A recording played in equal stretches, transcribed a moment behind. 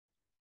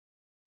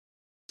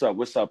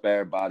What's up,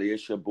 everybody?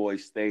 It's your boy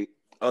State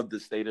of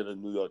the State of the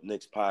New York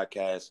Knicks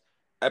podcast,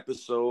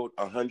 episode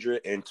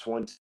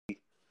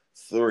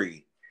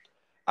 123.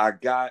 I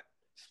got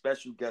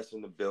special guests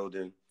in the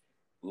building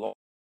on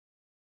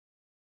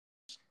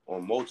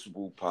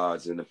multiple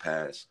pods in the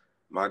past.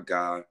 My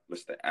guy,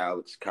 Mr.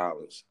 Alex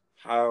Collins.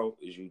 How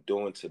is you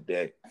doing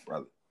today,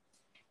 brother?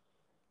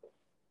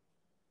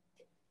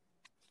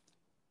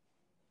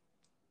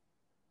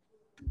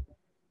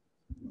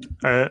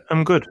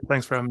 I'm good.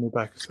 Thanks for having me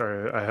back.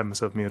 Sorry, I had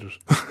myself muted.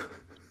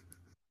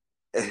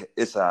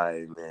 It's all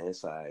right, man.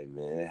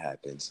 It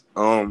happens.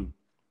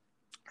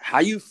 How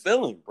you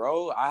feeling,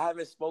 bro? I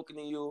haven't spoken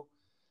to you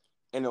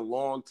in a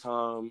long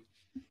time.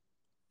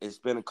 It's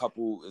been a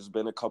couple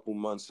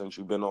months since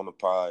you've been on the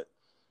pod.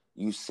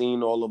 You've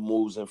seen all the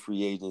moves in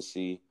free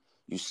agency.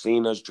 You've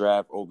seen us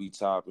draft Obi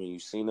Toppin.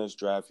 You've seen us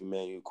draft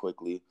Emmanuel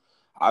quickly.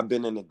 I've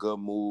been in a good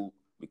mood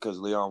because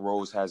Leon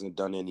Rose hasn't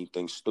done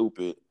anything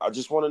stupid. I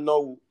just want to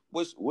know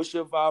what's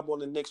your vibe on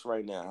the Knicks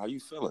right now? How you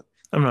feeling?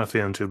 I'm not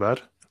feeling too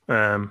bad.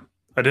 I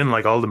didn't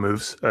like all the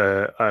moves.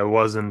 I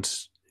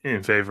wasn't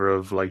in favor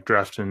of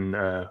drafting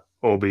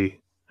Obi,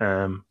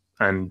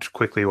 and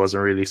quickly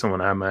wasn't really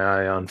someone I had my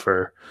eye on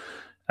for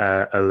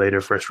a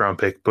later first round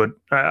pick. But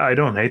I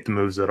don't hate the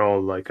moves at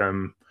all. I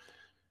could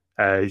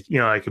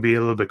be a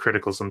little bit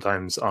critical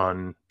sometimes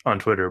on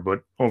Twitter,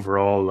 but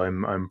overall,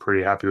 I'm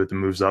pretty happy with the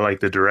moves. I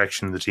like the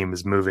direction the team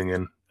is moving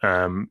in,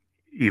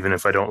 even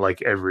if I don't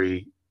like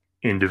every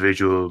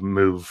individual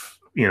move,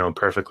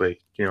 perfectly.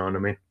 You know what I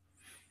mean?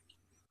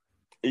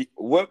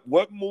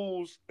 What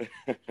moves?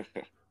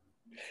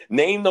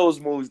 Name those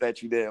moves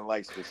that you didn't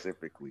like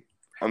specifically.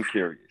 I'm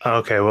curious.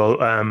 Okay,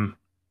 well, all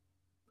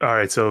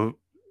right. So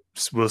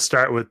we'll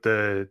start with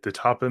the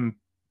Topham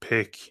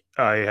pick.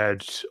 I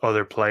had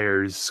other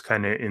players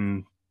kind of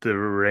in the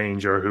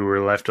range or who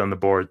were left on the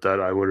board that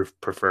I would have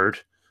preferred.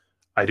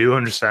 I do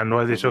understand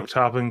why they took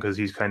Topham because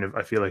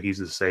I feel like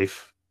he's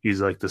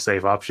like the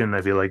safe option.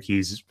 I feel like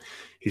he's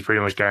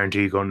pretty much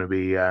guaranteed going to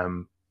be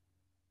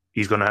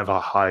he's going to have a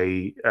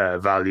high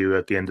value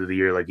at the end of the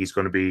year. Like he's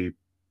going to be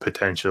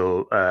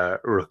potential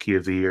rookie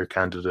of the year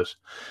candidate.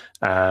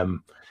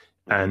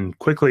 And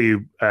quickly,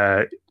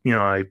 I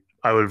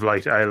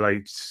liked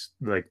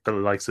the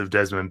likes of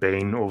Desmond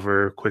Bain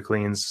over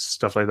quickly and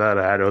stuff like that.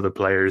 I had other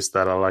players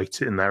that I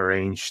liked in that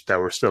range that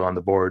were still on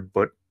the board,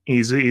 but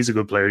he's a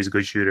good player. He's a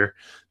good shooter.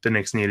 The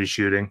Knicks needed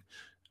shooting.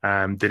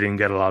 They didn't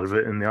get a lot of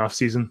it in the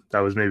offseason.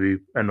 That was maybe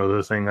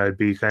another thing I'd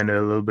be kind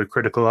of a little bit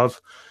critical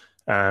of.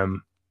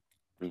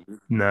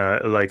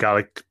 Like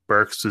Alec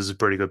Burks is a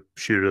pretty good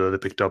shooter that they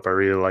picked up. I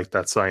really liked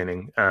that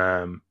signing.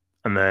 And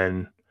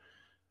then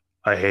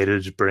I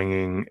hated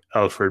bringing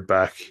Alfred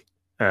back.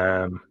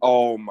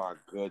 Oh my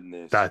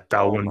goodness! That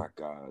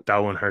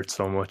one hurt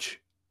so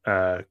much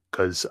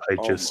because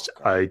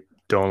I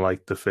don't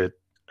like the fit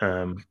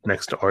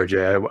next to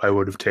RJ. I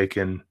would have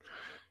taken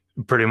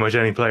pretty much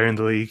any player in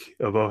the league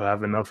above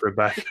having Alfred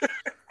back.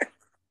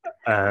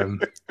 I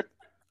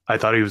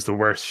thought he was the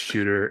worst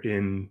shooter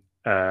in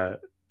the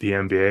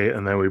NBA,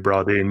 and then we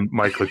brought in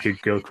Michael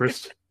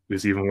Kidd-Gilchrist,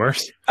 who's even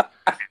worse.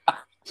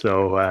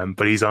 So,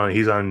 but he's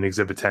on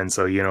Exhibit 10,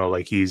 so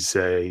he's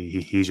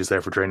just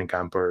there for training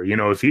camp, or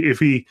if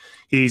he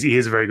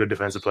is a very good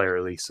defensive player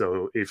at least.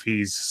 So if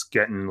he's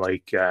getting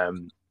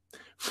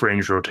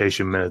fringe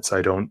rotation minutes,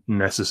 I don't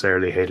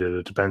necessarily hate it.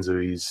 It depends who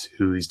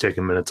he's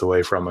taking minutes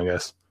away from, I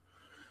guess.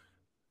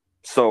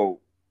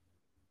 So,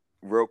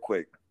 real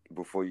quick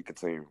before you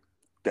continue,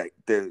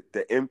 the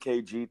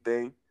MKG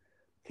thing,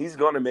 he's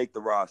gonna make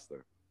the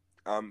roster.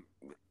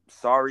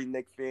 Sorry,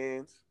 Knicks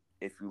fans.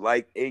 If you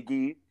like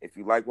Iggy, if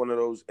you like one of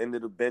those end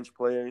of the bench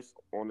players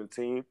on the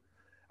team,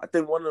 I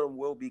think one of them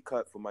will be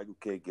cut for Michael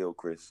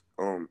Kidd-Gilchrist.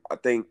 I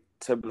think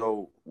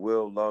Thibodeau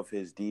will love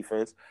his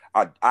defense.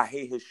 I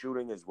hate his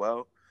shooting as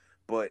well,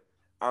 but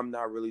I'm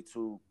not really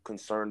too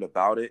concerned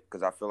about it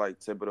because I feel like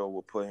Thibodeau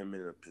will put him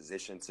in a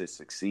position to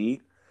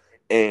succeed.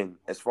 And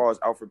as far as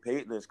Alfred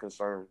Payton is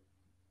concerned,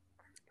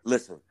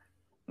 listen,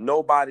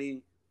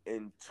 nobody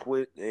in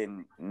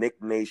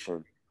Knick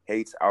Nation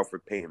hates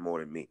Alfred Payton more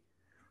than me.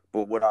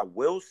 But what I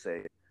will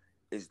say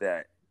is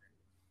that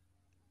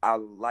I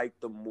like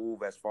the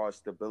move as far as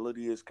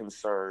stability is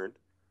concerned.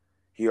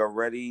 He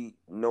already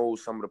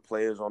knows some of the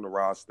players on the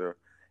roster,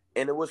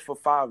 and it was for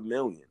 $5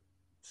 million.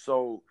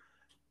 So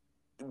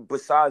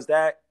besides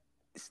that,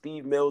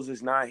 Steve Mills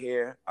is not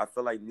here. I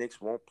feel like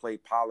Knicks won't play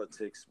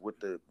politics with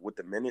the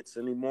minutes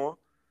anymore.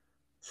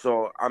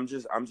 So I'm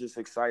just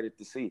excited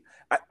to see.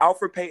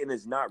 Alfred Payton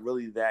is not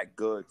really that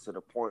good to the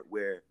point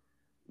where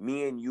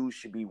me and you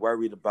should be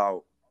worried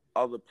about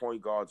other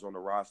point guards on the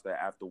roster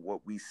after what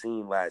we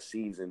seen last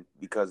season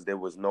because there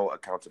was no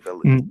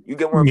accountability. You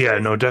get what I'm saying? Yeah,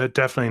 no,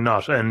 definitely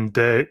not. And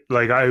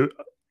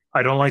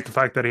I don't like the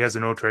fact that he has a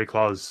no trade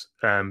clause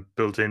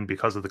built in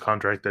because of the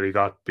contract that he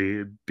got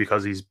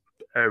because he's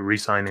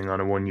re-signing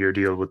on a 1-year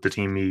deal with the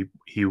team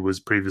he was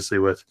previously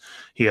with.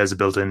 He has a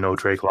built-in no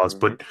trade clause.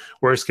 But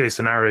worst case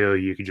scenario,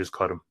 you could just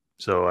cut him.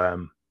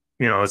 So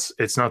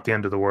it's not the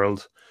end of the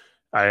world.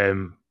 I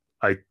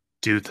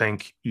do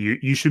think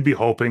you should be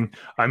hoping.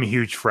 I'm a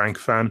huge Frank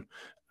fan.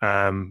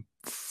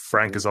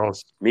 Frank is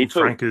also Me too.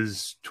 Frank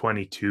is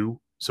 22,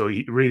 so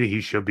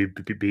he should be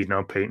beating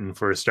out Peyton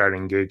for a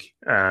starting gig.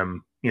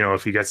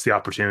 If he gets the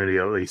opportunity,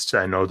 at least.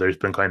 I know there's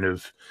been kind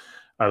of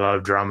a lot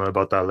of drama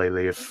about that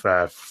lately, if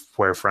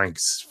where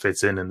Franks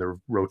fits in the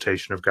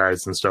rotation of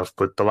guards and stuff.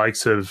 But the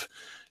likes of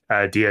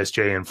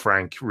DSJ and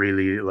Frank,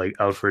 really, like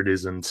Alfred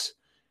isn't.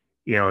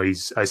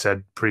 I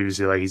said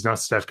previously, like, he's not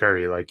Steph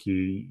Curry. Like,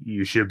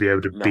 you should be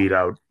able to No. beat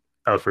out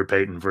Alfred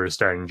Payton for a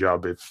starting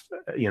job if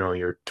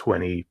you're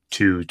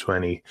 22,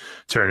 20,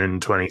 turning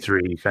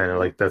 23. Kind of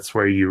like, that's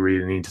where you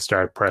really need to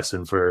start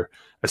pressing for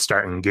a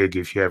starting gig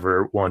if you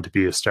ever want to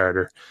be a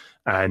starter.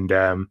 And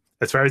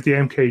as far as the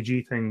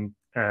MKG thing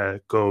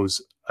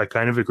goes, I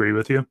kind of agree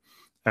with you.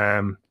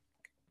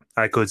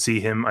 I could see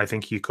him. I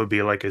think he could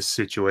be like a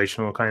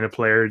situational kind of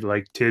player.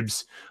 Like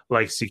Thibs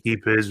likes to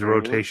keep his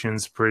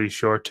rotations pretty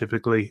short,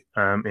 typically,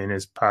 in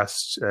his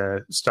past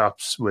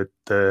stops with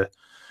the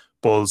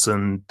Bulls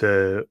and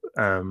the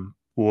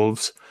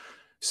Wolves.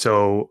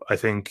 So I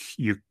think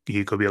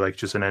he could be like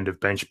just an end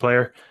of bench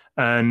player.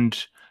 And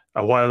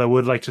while I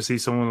would like to see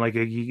someone like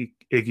Iggy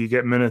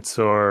get minutes,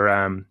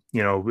 or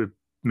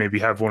maybe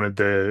have one of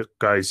the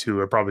guys who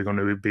are probably going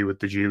to be with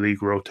the G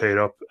League rotate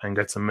up and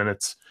get some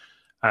minutes.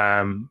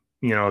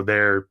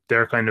 They're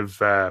kind of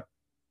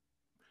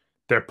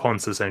they're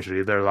punts,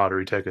 essentially. They're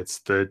lottery tickets.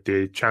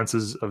 The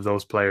chances of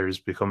those players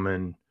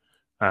becoming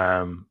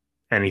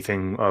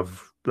anything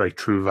of like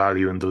true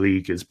value in the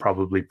league is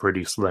probably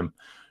pretty slim.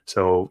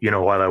 So,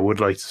 while I would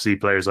like to see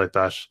players like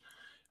that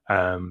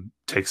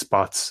take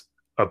spots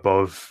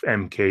above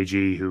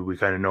MKG, who we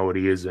kind of know what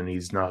he is, and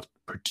he's not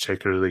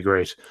particularly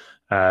great.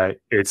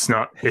 It's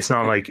not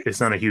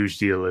a huge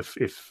deal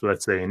if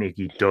let's say an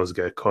Iggy does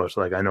get cut.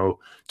 Like, I know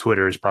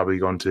Twitter is probably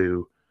going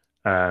to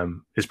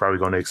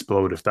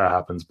explode if that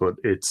happens, but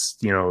it's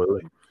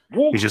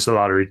he's just a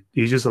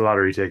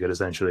lottery ticket,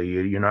 essentially.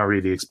 You're not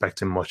really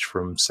expecting much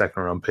from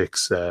second round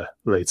picks,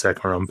 late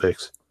second round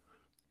picks.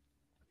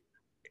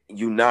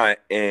 You not,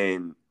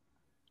 and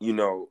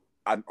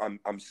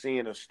I'm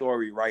seeing a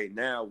story right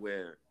now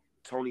where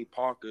Tony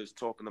Parker is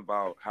talking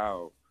about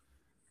how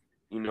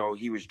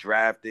he was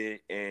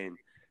drafted, and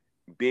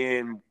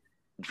being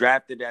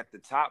drafted at the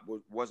top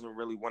wasn't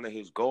really one of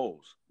his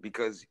goals,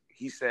 because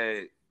he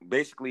said,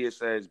 basically it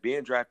says,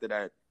 being drafted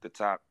at the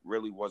top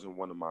really wasn't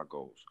one of my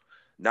goals.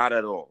 Not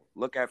at all.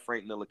 Look at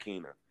Frank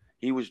Ntilikina.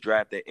 He was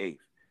drafted 8th.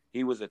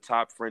 He was a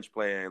top French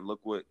player, and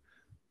look what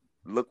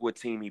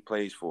team he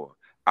plays for.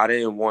 I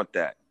didn't want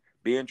that.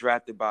 Being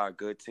drafted by a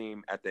good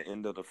team at the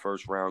end of the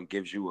first round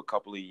gives you a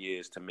couple of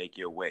years to make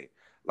your way,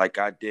 like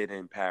I did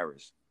in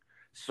Paris.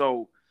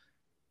 So,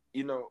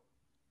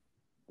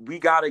 we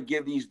got to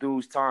give these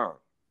dudes time.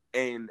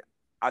 And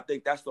I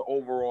think that's the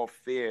overall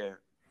fear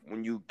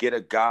when you get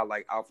a guy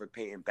like Alfred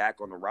Payton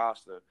back on the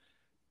roster,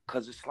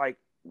 because it's like,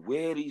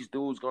 where are these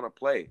dudes going to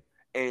play?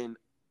 And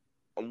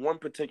one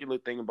particular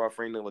thing about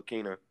Frank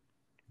Ntilikina,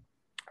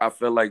 I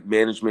feel like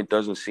management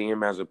doesn't see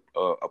him as a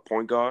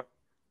point guard.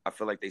 I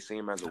feel like they see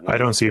him as a winger. I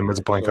don't see him as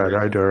a point guard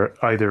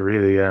either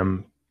really.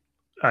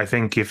 I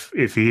think if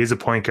he is a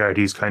point guard,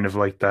 he's kind of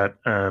like that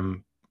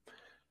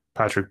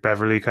Patrick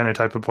Beverley kind of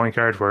type of point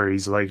guard, where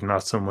he's like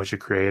not so much a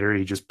creator,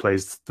 he just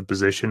plays the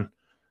position.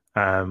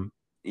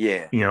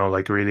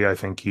 Like, really, I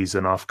think he's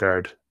an off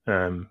guard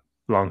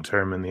long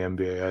term in the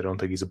NBA. I don't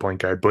think he's a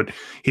point guard, but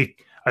I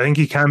think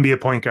he can be a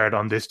point guard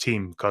on this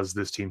team because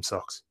this team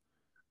sucks.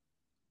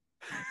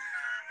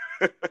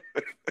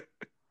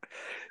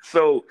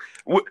 So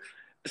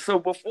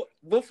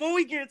before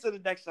we get into the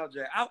next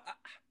subject,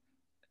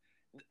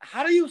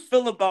 how do you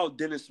feel about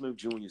Dennis Smith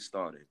Jr.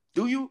 starting?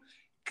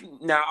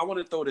 Now, I want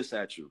to throw this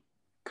at you,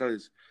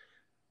 because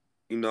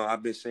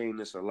I've been saying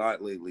this a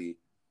lot lately.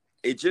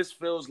 It just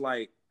feels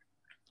like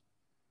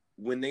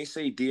when they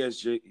say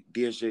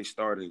DSJ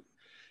starting,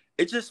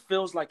 it just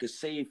feels like a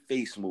save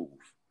face move.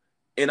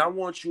 And I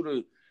want you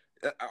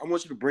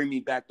to bring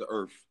me back to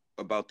earth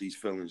about these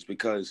feelings,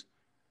 because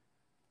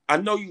I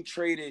know you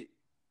traded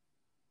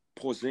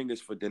Porzingis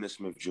for Dennis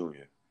Smith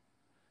Jr.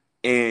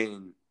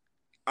 And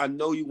I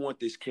know you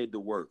want this kid to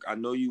work. I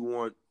know you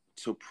want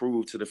to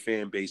prove to the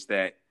fan base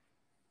that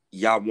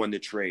y'all won the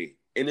trade.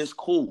 And it's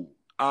cool.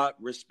 I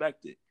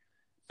respect it.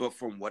 But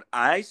from what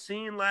I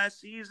seen last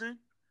season,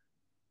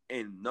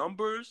 in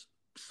numbers,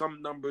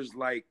 some numbers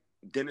like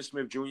Dennis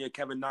Smith Jr.,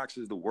 Kevin Knox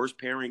is the worst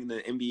pairing in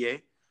the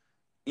NBA.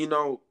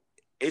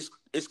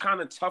 It's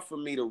kind of tough for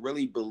me to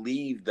really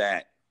believe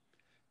that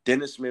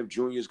Dennis Smith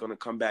Jr. is going to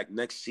come back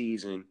next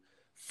season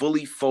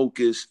fully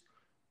focused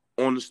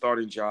on the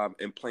starting job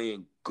and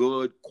playing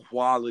good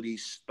quality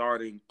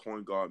starting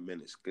point guard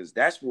minutes, because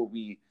that's what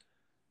we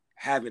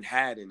haven't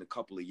had in a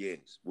couple of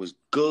years, was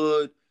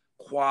good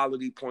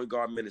quality point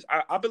guard minutes.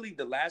 I believe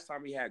the last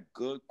time we had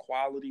good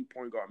quality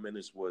point guard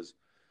minutes was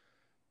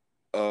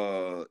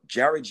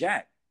Jared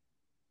Jack.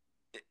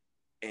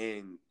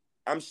 And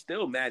I'm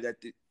still mad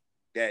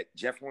that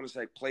Jeff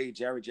Hornacek played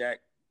Jared Jack.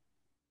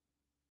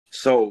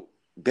 So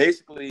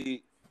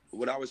basically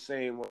what I was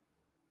saying was,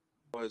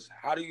 was,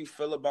 how do you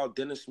feel about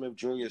Dennis Smith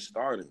Jr.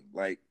 starting?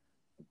 Like,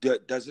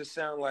 does it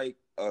sound like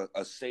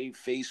a save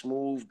face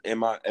move?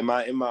 Am I in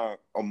my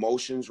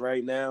emotions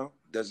right now?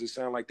 Does it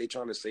sound like they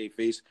trying to save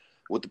face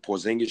with the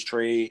Porzingis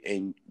trade?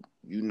 And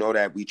you know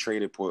that we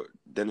traded for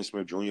Dennis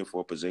Smith Jr.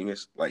 for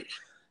Porzingis. Like,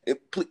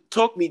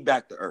 talk me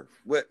back to earth.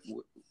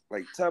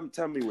 Like,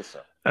 tell me what's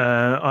up.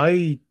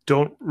 I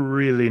don't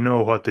really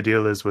know what the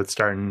deal is with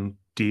starting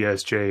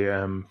DSJ.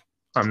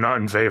 I'm not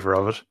in favor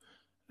of it.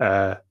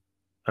 Uh,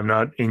 I'm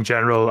not, in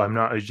general, I'm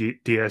not a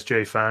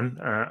DSJ fan.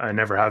 I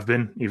never have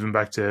been, even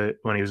back to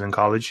when he was in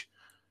college.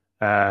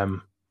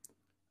 Um,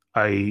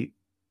 I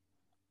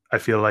I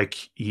feel like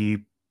he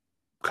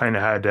kind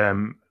of had,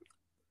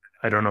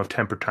 I don't know if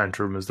temper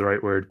tantrum is the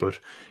right word, but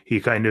he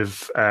kind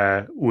of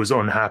was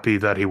unhappy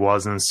that he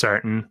wasn't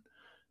starting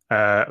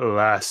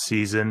last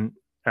season.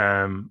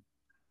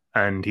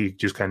 And he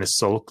just kind of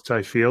sulked,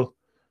 I feel.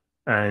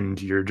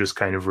 And you're just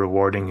kind of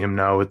rewarding him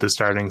now with the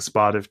starting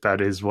spot. If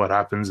that is what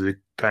happens,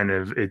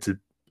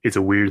 it's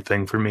a weird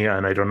thing for me,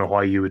 and I don't know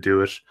why you would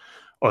do it,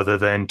 other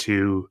than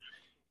to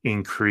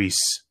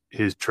increase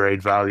his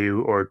trade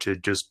value or to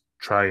just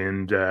try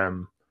and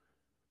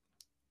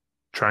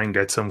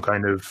get some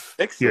kind of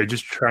Fix him.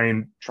 just try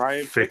and Try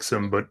and fix fix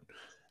him. him. But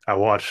at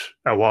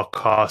what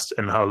cost,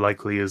 and how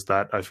likely is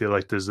that? I feel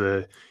like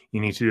you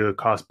need to do a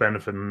cost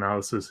benefit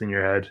analysis in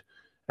your head.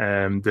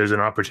 There's an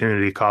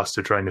opportunity cost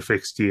to trying to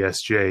fix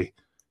DSJ,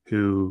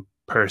 who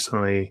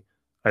personally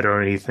I don't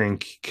really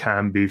think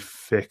can be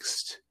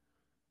fixed.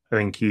 I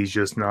think he's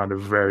just not a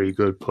very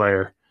good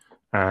player.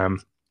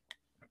 And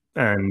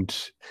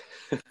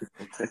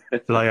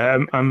like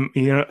I'm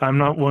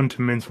not one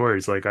to mince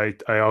words. Like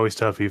I always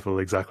tell people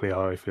exactly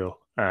how I feel.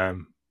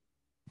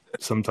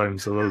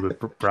 Sometimes a little bit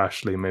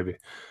brashly maybe,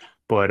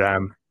 but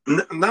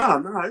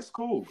No, it's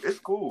cool. It's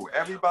cool. well,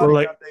 Everybody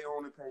like got their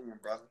own opinion,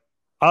 brother.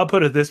 I'll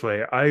put it this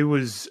way: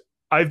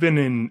 I've been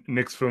in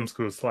Knicks film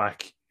school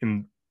slack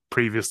in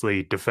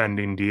previously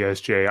defending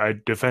DSJ. I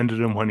defended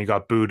him when he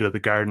got booed at the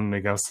Garden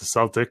against the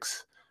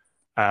Celtics.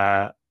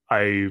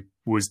 I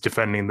was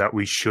defending that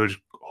we should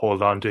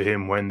hold on to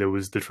him when there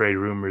was the trade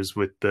rumors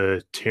with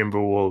the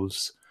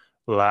Timberwolves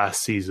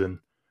last season.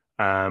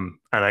 And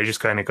I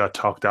just kind of got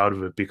talked out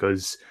of it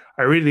because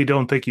I really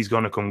don't think he's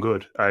going to come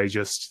good. It's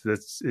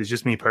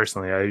just me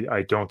personally.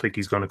 I don't think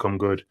he's going to come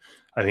good.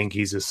 I think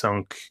he's a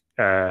sunk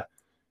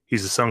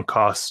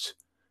cost.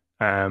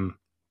 Um,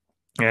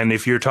 and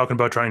if you're talking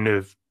about trying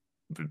to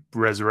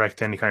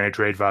resurrect any kind of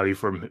trade value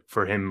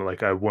for him,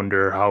 like I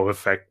wonder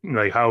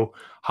how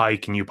high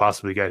can you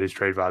possibly get his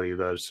trade value?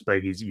 That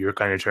like you're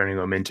kind of turning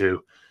him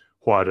into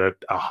what a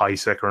high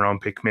second round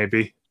pick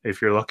maybe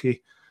if you're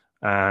lucky.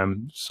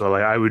 So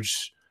like I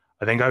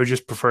think I would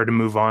just prefer to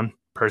move on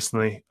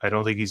personally. I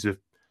don't think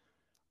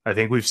I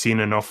think we've seen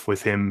enough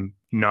with him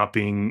not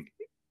being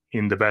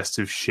in the best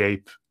of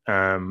shape,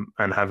 and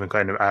having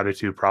kind of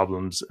attitude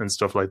problems and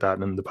stuff like that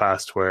in the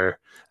past,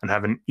 and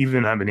having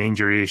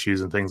injury issues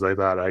and things like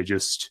that.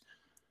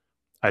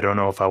 I don't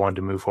know if I want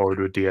to move forward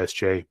with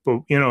DSJ,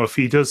 but if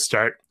he does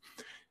start,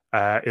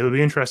 it'll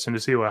be interesting to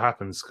see what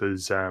happens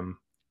because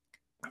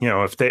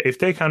if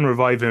they can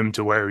revive him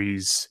to where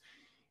he's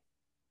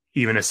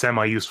even a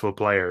semi-useful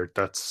player,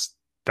 that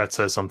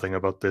says something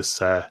about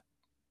this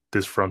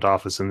front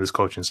office and this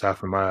coaching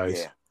staff in my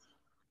eyes.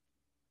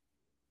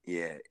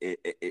 Yeah.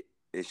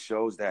 It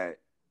shows that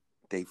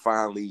they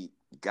finally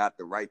got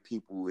the right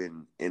people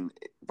in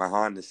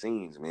behind the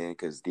scenes, man.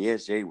 Because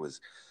DSJ was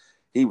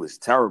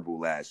terrible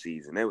last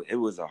season. It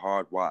was a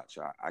hard watch.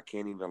 I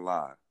can't even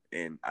lie,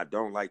 and I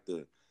don't like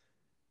to,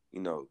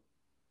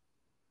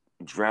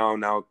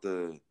 drown out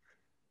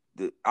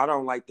I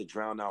don't like to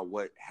drown out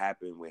what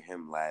happened with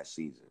him last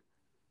season.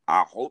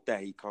 I hope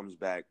that he comes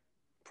back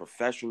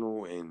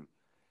professional and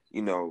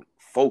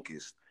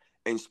focused.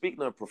 And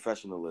speaking of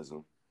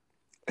professionalism,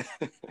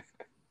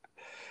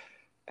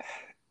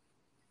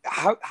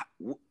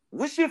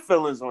 what's your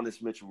feelings on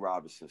this Mitchell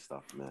Robinson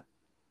stuff, man?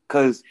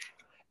 Because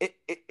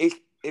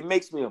it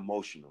makes me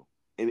emotional.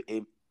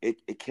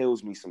 It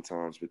kills me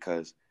sometimes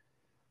because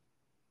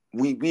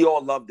we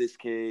all love this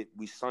kid.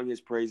 We sung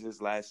his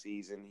praises last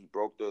season. He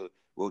broke the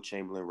Wilt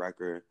Chamberlain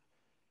record.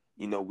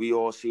 We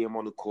all see him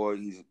on the court.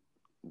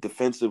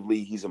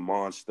 Defensively, he's a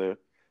monster.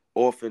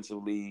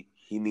 Offensively,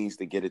 he needs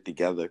to get it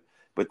together.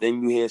 But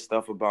then you hear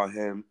stuff about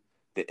him,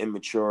 the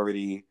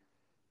immaturity,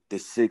 the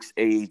 6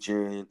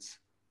 agents,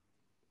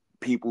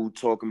 people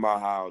talking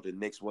about how the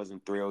Knicks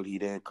wasn't thrilled he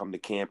didn't come to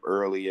camp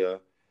earlier.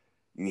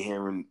 You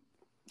hearing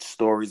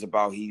stories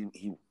about he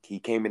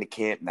came into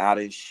camp not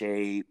in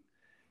shape.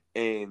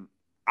 And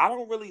I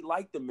don't really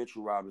like the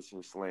Mitchell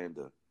Robinson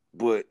slander.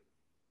 But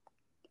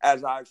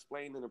as I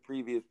explained in the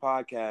previous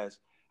podcast,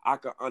 I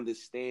can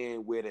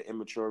understand where the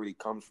immaturity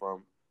comes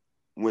from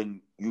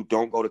when you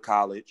don't go to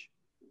college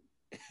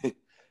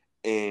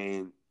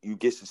and you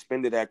get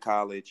suspended at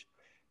college.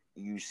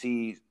 You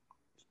see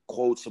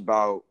quotes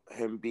about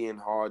him being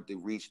hard to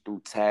reach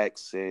through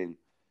text and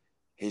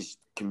his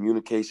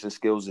communication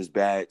skills is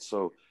bad.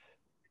 So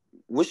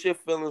What's your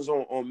feelings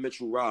on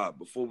Mitchell Robb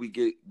before we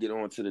get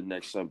on to the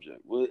next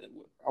subject?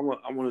 I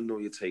want to know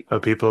your take on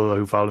it. People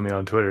who follow me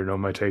on Twitter know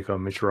my take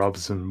on Mitch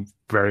Robinson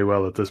very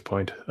well at this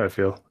point, I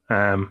feel.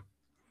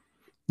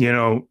 You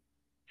know,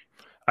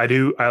 I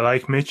do. I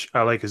like Mitch.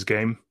 I like his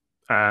game.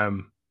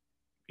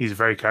 He's a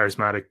very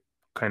charismatic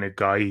kind of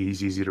guy.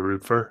 He's easy to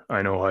root for.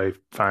 I know why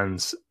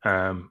fans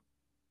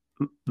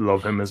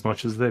love him as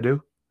much as they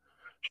do.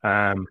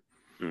 You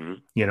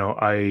know,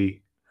 I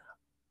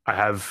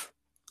have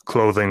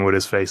clothing with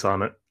his face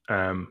on it.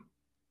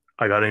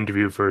 I got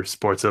interviewed for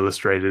Sports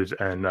Illustrated,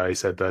 and I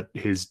said that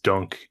his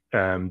dunk,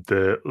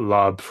 the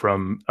lob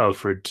from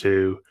Alfred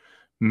to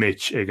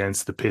Mitch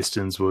against the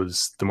Pistons,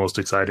 was the most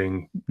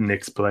exciting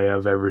Knicks play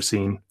I've ever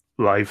seen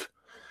live.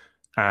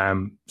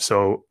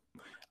 So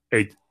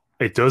it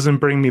doesn't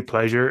bring me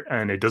pleasure,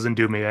 and it doesn't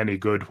do me any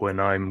good when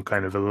I'm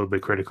kind of a little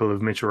bit critical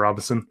of Mitchell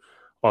Robinson.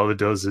 All it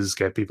does is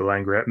get people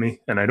angry at me,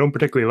 and I don't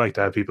particularly like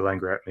to have people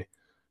angry at me.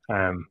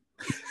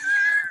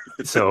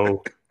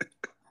 So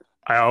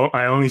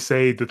I only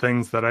say the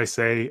things that I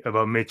say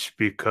about Mitch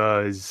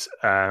because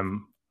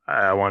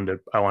I want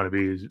to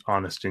be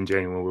honest and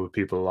genuine with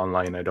people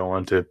online. I don't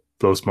want to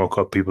blow smoke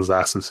up people's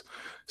asses.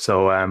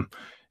 So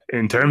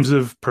in terms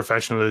of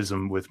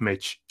professionalism with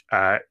Mitch,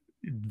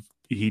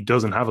 he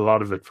doesn't have a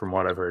lot of it from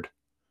what I've heard.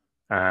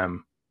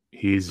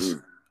 He's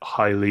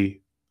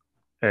highly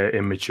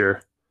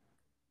immature.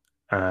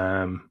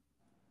 I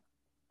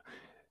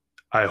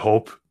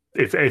hope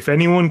if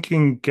anyone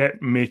can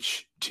get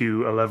Mitch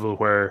to a level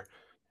where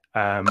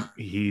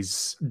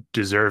he's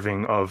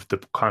deserving of the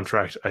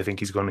contract I think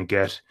he's going to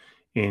get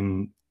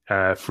in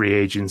free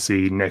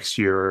agency next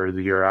year or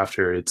the year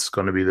after, it's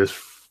going to be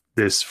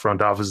this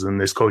front office and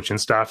this coaching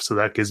staff. So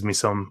that gives me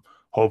some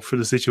hope for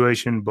the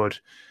situation. But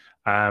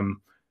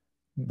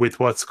with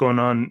what's going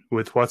on,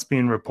 with what's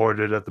being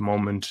reported at the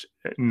moment,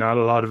 not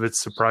a lot of it's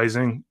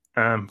surprising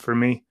for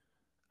me.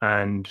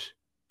 And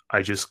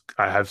I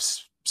have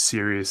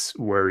serious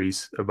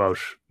worries about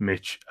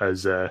Mitch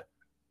as a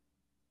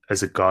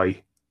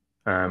guy.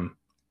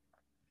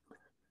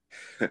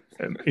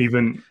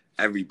 Even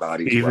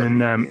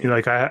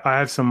like I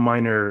have some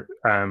minor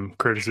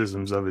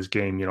criticisms of his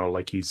game. You know,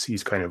 like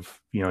he's kind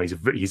of, you know,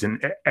 he's an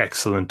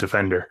excellent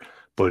defender,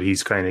 but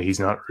he's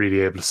not really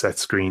able to set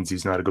screens.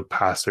 He's not a good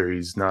passer.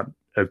 He's not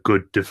a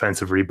good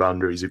defensive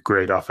rebounder. He's a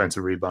great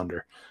offensive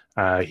rebounder.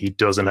 He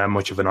doesn't have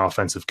much of an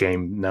offensive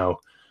game now.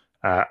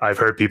 I've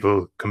heard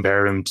people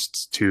compare him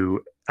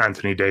to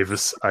Anthony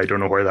Davis. I don't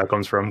know where that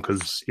comes from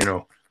because, you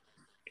know,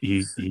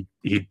 he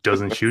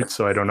doesn't shoot,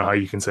 so I don't know how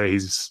you can say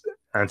he's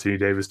Anthony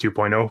Davis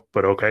 2.0,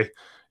 but okay.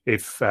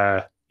 If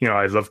you know,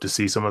 I'd love to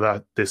see some of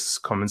that this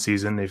coming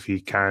season if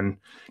he can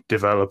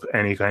develop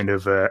any kind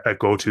of a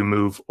go-to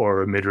move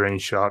or a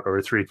mid-range shot or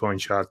a three-point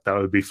shot, that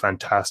would be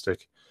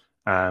fantastic.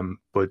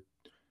 But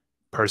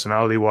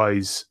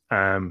personality-wise,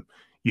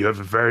 you have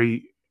a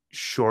very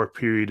short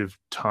period of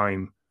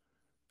time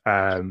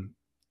to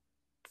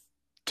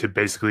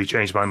basically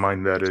change my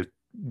mind that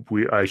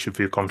I should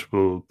feel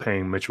comfortable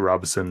paying Mitchell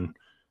Robinson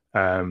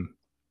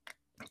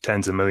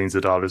tens of millions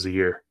of dollars a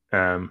year,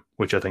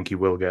 which I think he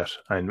will get.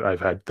 And I've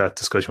had that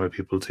discussion with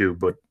people too,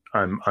 but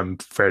I'm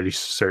fairly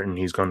certain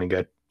he's going to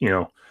get, you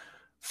know,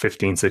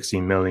 15,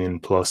 16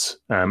 million plus,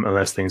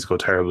 unless things go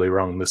terribly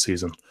wrong this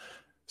season.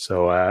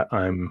 So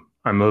I'm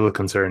a little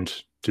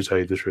concerned, to tell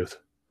you the truth.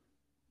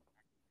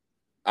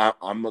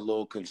 I'm a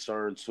little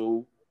concerned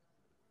too.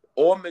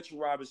 All Mitchell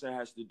Robinson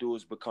has to do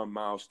is become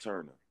Miles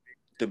Turner,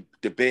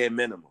 the bare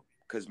minimum,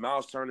 because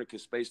Miles Turner can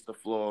space the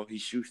floor, he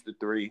shoots the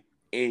three,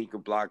 and he can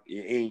block.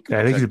 And he can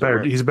I think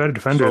he's a better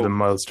defender than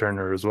Miles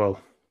Turner as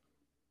well.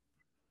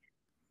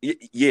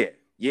 Yeah.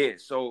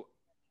 So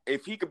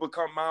if he could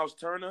become Miles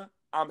Turner,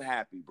 I'm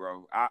happy,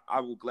 bro. I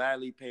will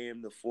gladly pay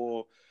him the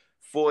full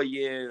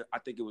year. I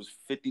think it was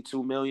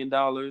 $52 million,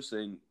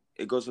 and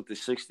it goes up to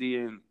 60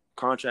 in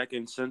contract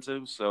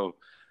incentives. So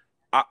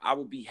I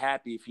would be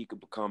happy if he could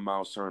become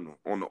Miles Turner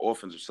on the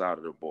offensive side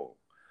of the ball.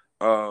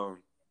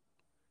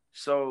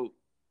 So,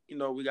 you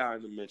know, we got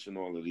to mention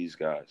all of these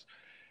guys.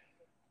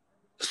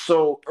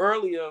 So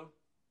earlier,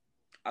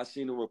 I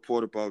seen a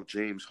report about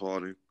James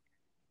Harden.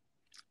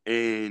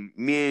 And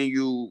me and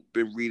you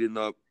been reading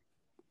up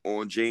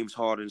on James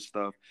Harden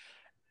stuff.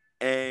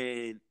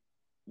 And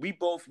we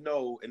both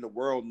know, and the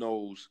world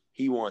knows,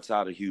 he wants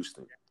out of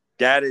Houston.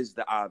 That is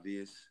the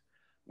obvious.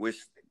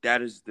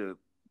 That is the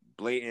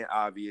blatant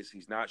obvious.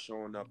 He's not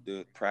showing up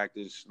to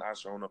practice, not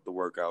showing up to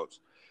workouts.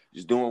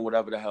 Just doing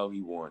whatever the hell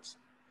he wants.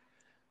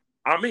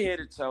 I'm here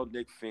to tell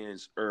Knicks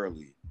fans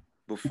early,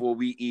 before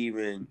we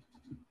even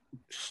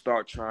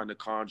start trying to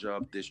conjure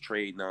up this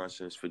trade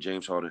nonsense for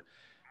James Harden.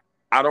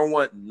 I don't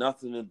want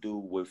nothing to do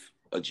with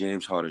a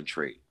James Harden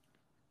trade.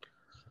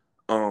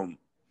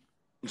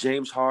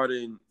 James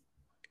Harden,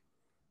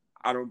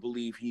 I don't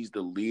believe he's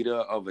the leader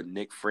of a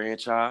Knicks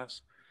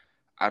franchise.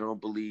 I don't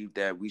believe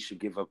that we should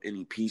give up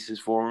any pieces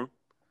for him.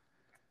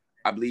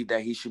 I believe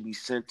that he should be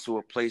sent to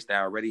a place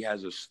that already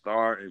has a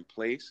star in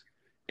place,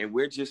 and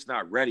we're just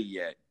not ready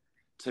yet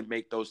to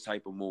make those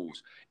type of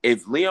moves.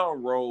 If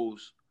Leon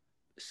Rose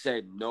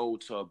said no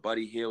to a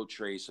Buddy Hield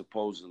trade,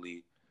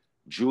 supposedly.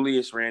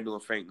 Julius Randle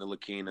and Frank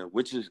Ntilikina,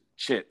 which is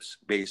chips,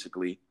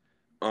 basically,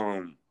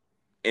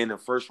 in a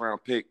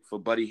first-round pick for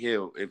Buddy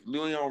Hield. If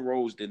Leon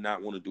Rose did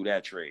not want to do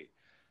that trade,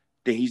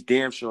 then he's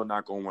damn sure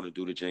not going to want to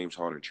do the James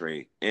Harden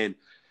trade. And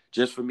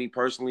just for me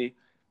personally,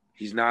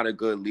 he's not a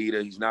good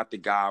leader. He's not the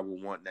guy I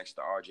would want next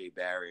to R.J.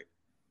 Barrett.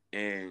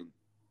 And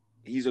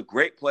he's a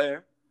great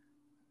player.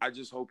 I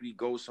just hope he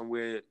goes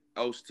somewhere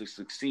else to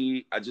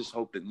succeed. I just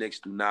hope the Knicks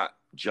do not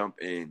jump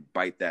and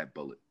bite that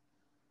bullet.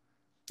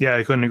 Yeah,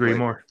 I couldn't agree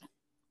more.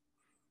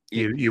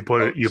 You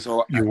put it. You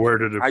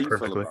worded it how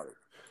perfectly. You feel about it?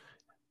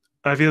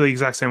 I feel the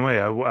exact same way.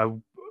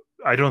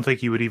 I don't think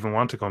he would even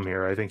want to come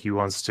here. I think he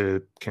wants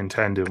to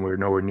contend, and we're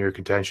nowhere near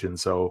contention.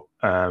 So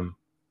that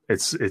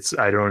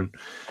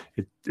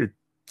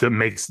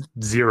makes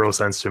zero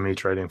sense to me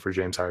trading for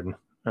James Harden.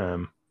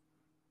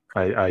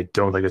 I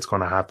don't think it's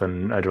going to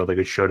happen. I don't think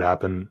it should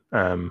happen.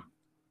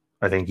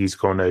 I think he's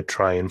going to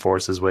try and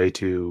force his way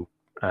to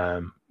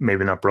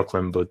maybe not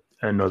Brooklyn, but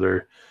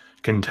another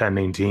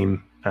contending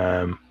team.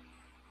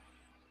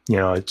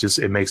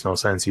 It makes no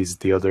sense. He's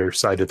the other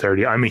side of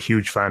 30. I'm a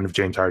huge fan of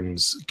James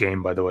Harden's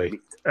game, by the way.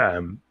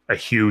 A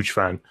huge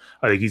fan.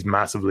 I think he's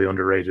massively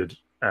underrated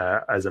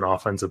as an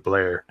offensive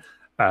player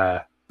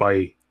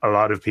by a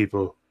lot of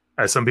people.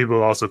 Some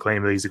people also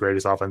claim that he's the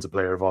greatest offensive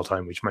player of all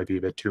time, which might be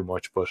a bit too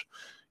much, but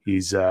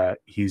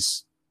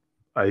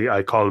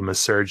I call him a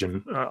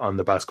surgeon on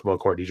the basketball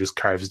court. He just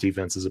carves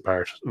defenses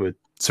apart with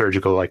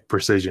surgical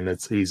precision.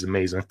 He's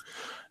amazing.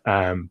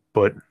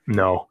 But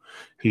no,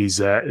 he's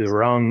the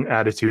wrong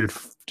attitude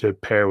to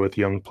pair with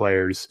young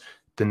players.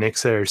 The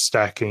Knicks are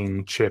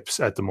stacking chips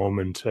at the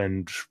moment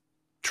and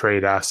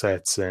trade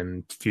assets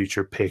and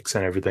future picks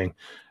and everything.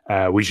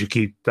 We should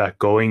keep that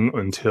going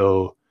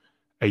until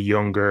a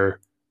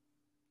younger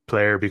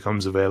player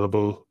becomes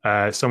available.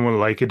 Someone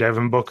like a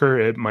Devin Booker,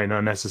 it might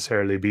not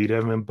necessarily be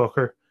Devin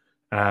Booker,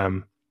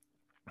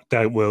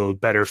 that will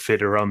better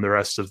fit around the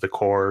rest of the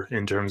core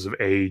in terms of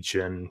age,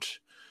 and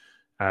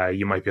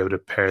you might be able to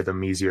pair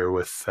them easier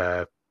with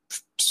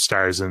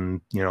stars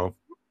and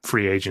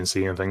free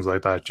agency and things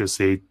like that. Just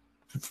see,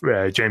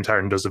 James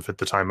Harden doesn't fit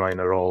the timeline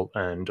at all,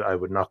 and I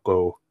would not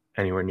go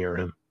anywhere near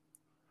him.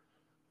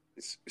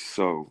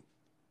 So,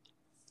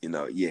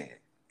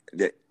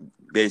 that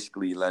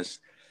basically, let's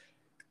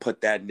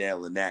put that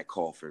nail in that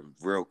coffin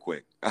real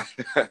quick.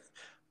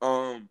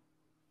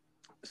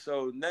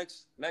 So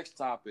next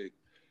topic,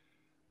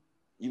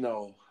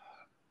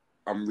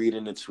 I'm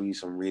reading the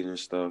tweets, I'm reading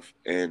stuff,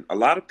 and a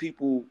lot of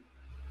people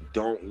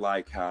don't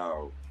like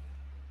how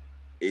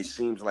it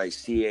seems like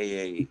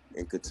CAA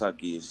in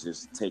Kentucky is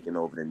just taking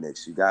over the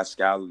Knicks. You got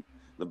Sky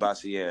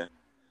Labissiere,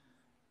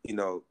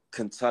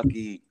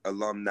 Kentucky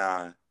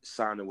alumni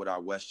signing with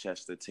our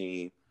Westchester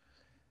team.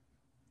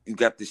 You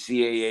got the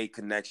CAA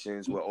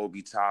connections with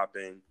Obi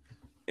Toppin,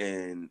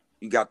 and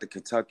you got the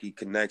Kentucky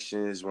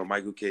connections with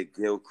Michael K.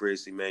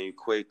 Gilchrist, Emmanuel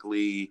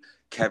Quickley,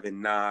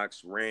 Kevin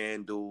Knox,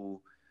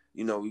 Randall.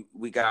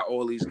 We got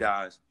all these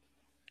guys.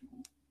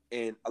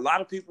 And a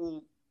lot of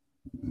people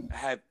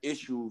have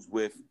issues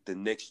with the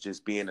Knicks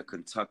just being a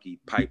Kentucky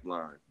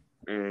pipeline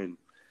and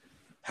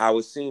how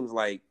it seems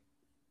like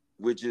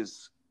we're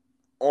just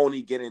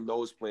only getting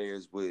those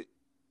players with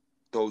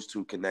those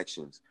two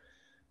connections.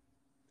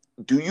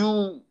 Do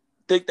you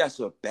think that's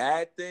a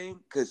bad thing?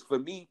 Because for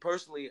me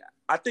personally,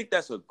 I think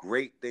that's a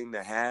great thing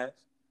to have.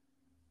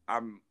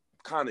 I'm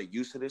kind of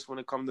used to this when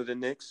it comes to the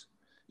Knicks.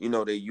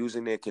 They're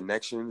using their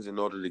connections in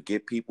order to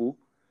get people.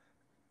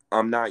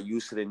 I'm not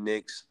used to the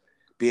Knicks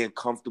being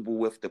comfortable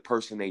with the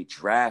person they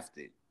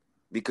drafted.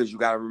 Because you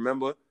got to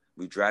remember,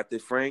 we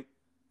drafted Frank.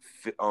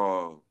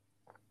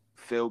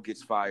 Phil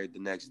gets fired the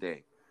next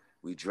day.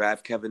 We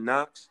draft Kevin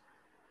Knox.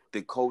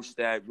 The coach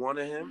that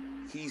wanted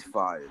him, he's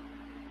fired.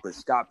 But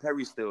Scott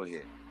Perry's still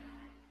here.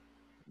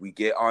 We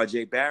get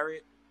R.J.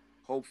 Barrett.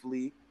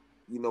 Hopefully,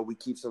 we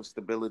keep some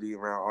stability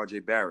around R.J.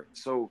 Barrett.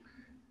 So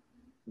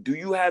do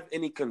you have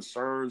any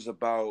concerns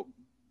about,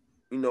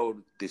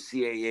 the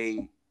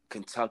CAA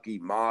Kentucky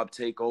mob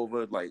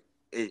takeover? Like,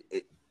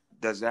 it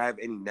does it have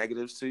any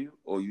negatives to you?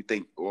 Or you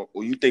think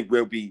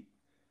we'll be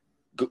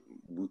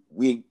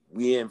we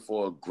in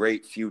for a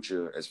great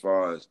future as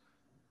far as,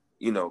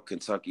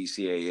 Kentucky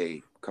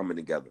CAA coming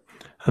together?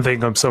 I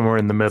think I'm somewhere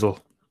in the middle.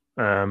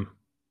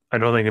 I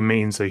don't think it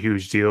means a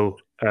huge deal,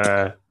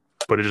 but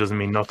it doesn't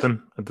mean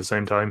nothing at the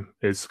same time.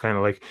 It's kind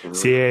of like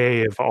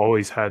CAA have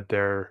always had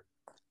their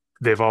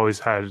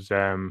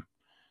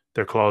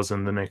claws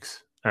in the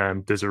Knicks.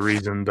 There's a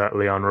reason that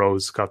Leon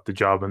Rose got the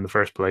job in the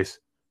first place.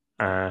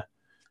 I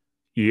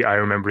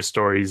remember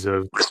stories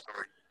of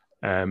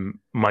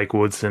Mike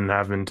Woodson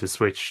having to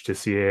switch to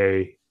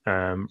CAA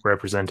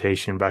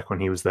representation back when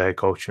he was the head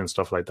coach and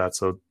stuff like that.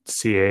 So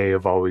CAA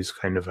have always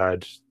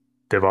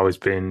they've always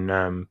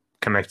been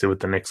connected with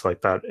the Knicks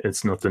like that.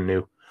 It's nothing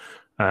new.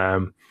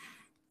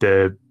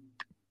 The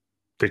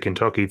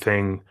Kentucky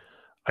thing,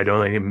 I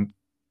don't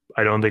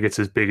think it's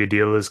as big a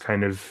deal as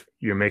kind of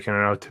you're making it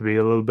out to be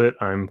a little bit.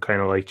 I'm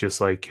kind of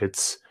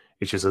it's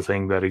just a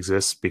thing that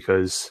exists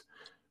because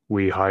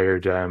we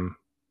hired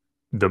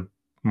the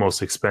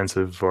most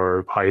expensive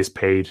or highest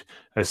paid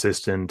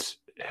assistant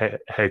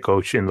head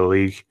coach in the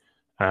league.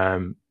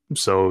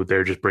 So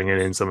they're just bringing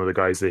in some of the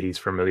guys that he's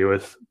familiar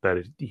with,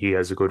 that he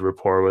has a good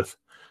rapport with.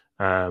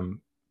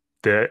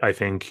 I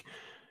think,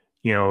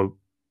 you know,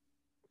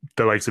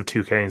 the likes of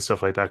 2K and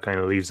stuff like that kind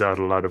of leaves out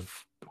a lot of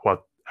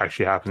what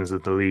actually happens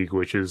in the league,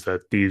 which is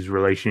that these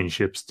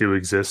relationships do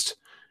exist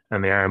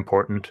and they are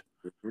important.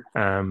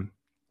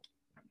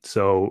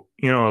 So,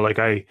 you know, like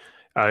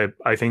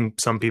I think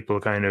some people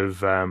kind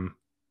of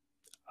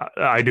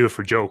I do it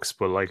for jokes,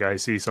 but like I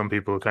see some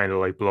people kind of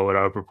like blow it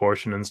out of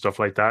proportion and stuff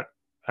like that,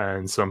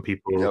 and some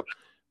people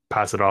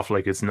pass it off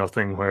like it's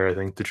nothing. Where I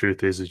think the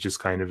truth is, it just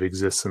kind of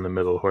exists in the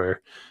middle,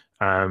 where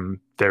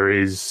there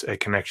is a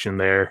connection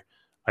there.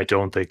 I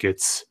don't think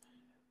it's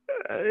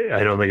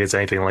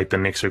anything like the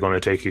Knicks are going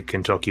to take a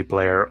Kentucky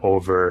player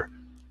over,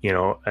 you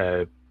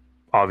know,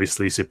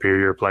 obviously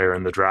superior player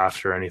in the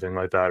draft or anything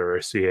like that, or a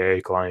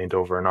CAA client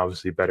over an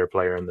obviously better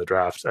player in the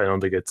draft. I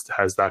don't think it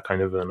has that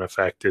kind of an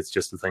effect. It's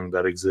just a thing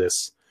that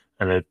exists,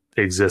 and it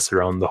exists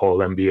around the whole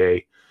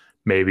NBA.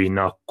 Maybe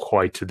not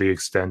quite to the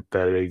extent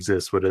that it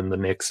exists within the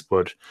Knicks,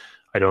 but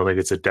I don't think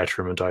it's a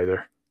detriment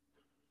either.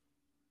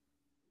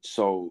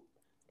 So,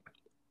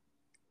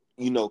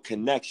 you know,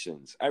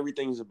 connections.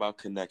 Everything's about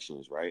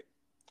connections, right?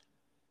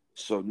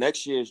 So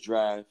next year's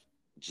draft,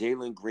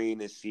 Jalen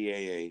Green is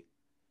CAA.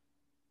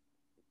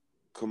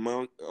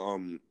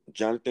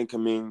 Jonathan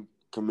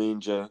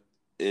Kuminga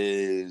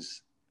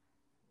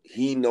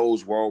he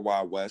knows World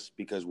Wide West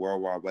because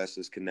World Wide West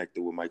is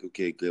connected with Michael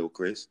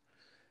Kidd-Gilchrist.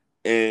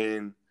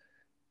 And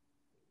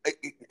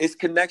it's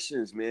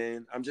connections,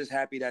 man. I'm just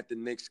happy that the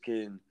Knicks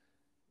can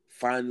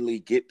finally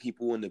get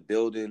people in the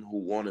building who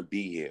want to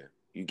be here.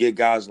 You get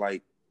guys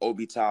like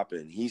Obi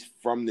Toppin. He's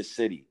from the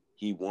city.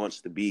 He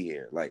wants to be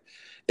here. Like,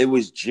 it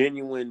was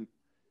genuine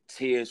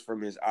tears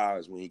from his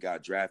eyes when he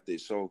got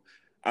drafted. So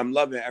I'm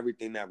loving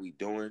everything that we're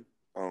doing.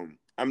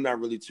 I'm not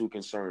really too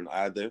concerned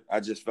either. I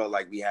just felt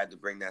like we had to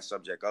bring that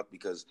subject up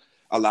because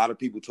a lot of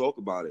people talk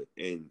about it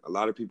and a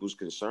lot of people's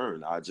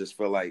concerned. I just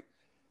feel like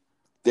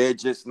they're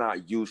just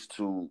not used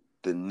to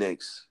the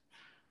Knicks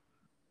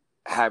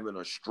having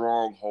a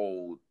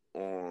stronghold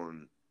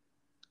on,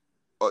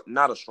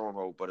 not a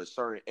stronghold, but a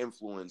certain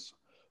influence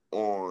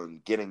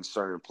on getting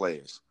certain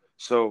players.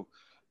 So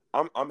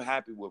I'm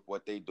happy with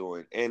what they're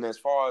doing. And as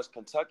far as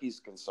Kentucky's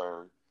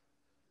concerned,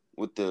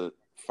 with the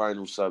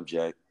final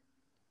subject,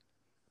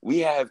 we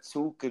have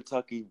two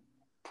Kentucky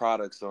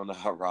products on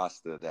our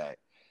roster that,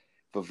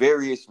 for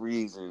various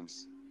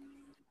reasons,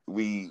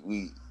 we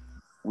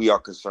are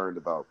concerned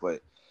about.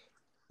 But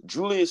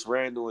Julius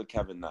Randle and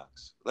Kevin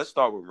Knox. Let's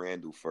start with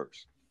Randle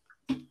first.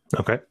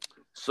 Okay.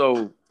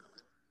 So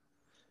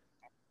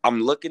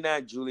I'm looking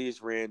at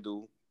Julius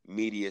Randle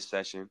media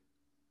session,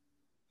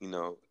 you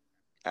know,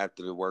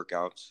 after the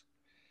workouts.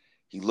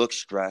 He looked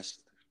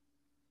stressed.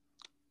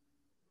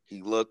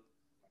 He looked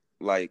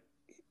like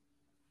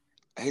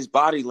his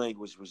body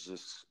language was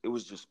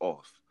just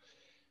off.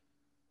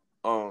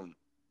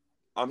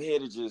 I'm here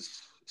to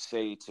just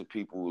say to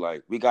people,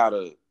 like, we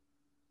gotta,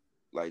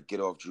 like, get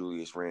off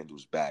Julius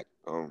Randle's back.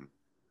 I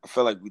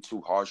feel like we're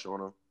too harsh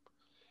on him.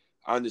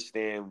 I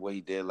understand what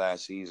he did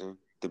last season,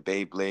 the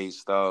Beyblade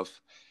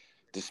stuff,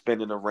 the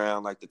spinning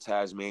around like the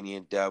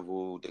Tasmanian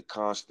devil, the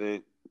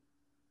constant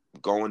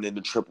going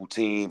into triple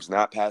teams,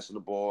 not passing the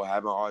ball,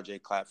 having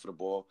RJ clap for the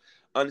ball.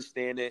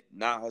 Understand it,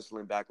 not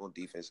hustling back on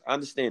defense. I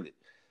understand it.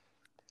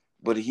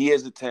 But he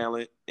has the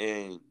talent,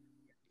 and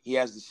he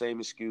has the same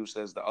excuse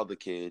as the other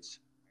kids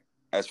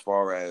as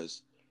far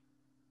as,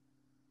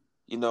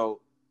 you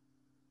know,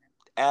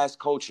 as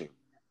coaching.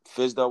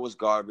 Fizdale was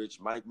garbage.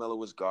 Mike Miller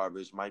was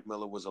garbage. Mike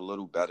Miller was a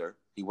little better.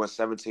 He went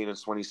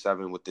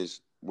 17-27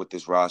 with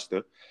this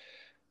roster.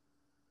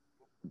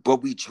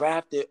 But we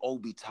drafted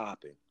Obi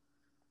Toppin.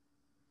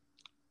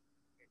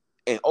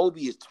 And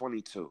Obi is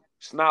 22.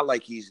 It's not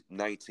like he's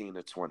 19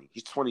 or 20.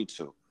 He's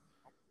 22.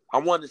 I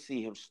want to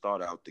see him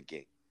start out the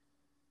game.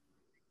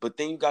 But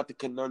then you got the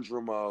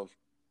conundrum of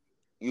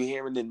you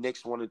hearing the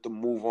Knicks wanted to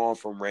move on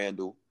from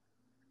Randle.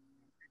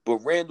 But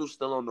Randle's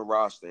still on the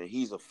roster, and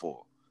he's a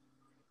 4.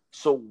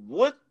 So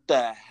what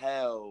the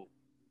hell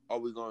are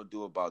we going to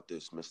do about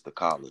this, Mr.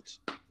 Collins?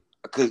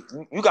 Because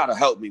you got to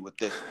help me with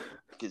this.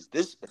 Because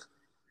this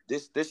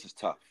is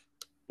tough.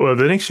 Well,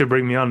 the Knicks should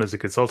bring me on as a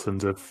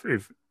consultant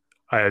if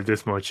I have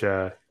this much.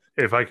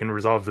 If I can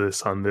resolve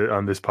this on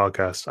this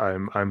podcast,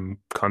 I'm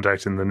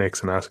contacting the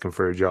Knicks and asking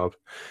for a job.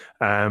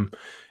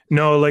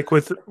 No, like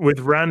with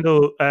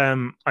Randle,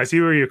 I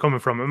see where you're coming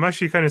from. I'm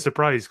actually kind of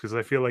surprised because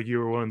I feel like you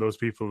were one of those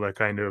people that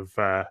kind of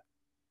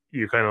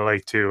you kind of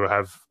like to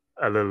have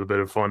a little bit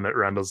of fun at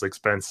Randle's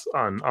expense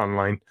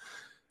online.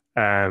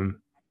 I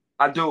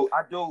do,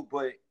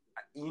 but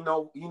you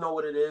know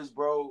what it is,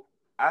 bro.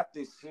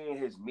 After seeing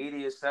his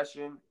media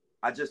session,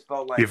 I just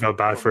felt like you felt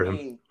bad for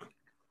him.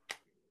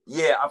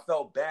 Yeah, I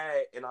felt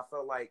bad, and I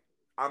felt like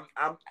I'm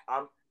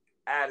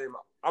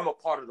a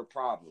part of the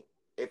problem.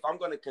 If I'm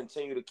going to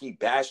continue to keep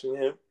bashing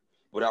him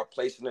without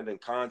placing it in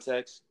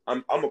context,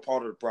 I'm a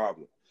part of the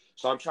problem.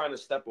 So I'm trying to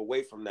step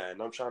away from that,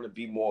 and I'm trying to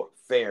be more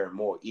fair and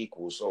more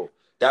equal. So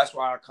that's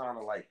why I kind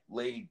of like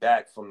laid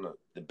back from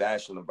the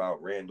bashing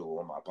about Randall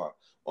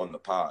on the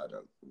pod,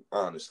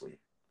 honestly.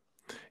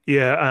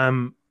 Yeah,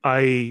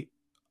 I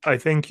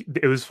think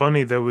it was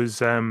funny. There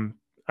was I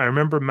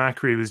remember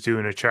Macri was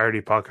doing a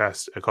charity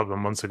podcast a couple of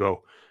months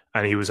ago,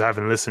 and he was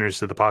having listeners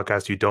to the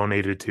podcast who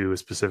donated to a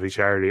specific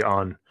charity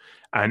on,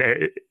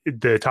 and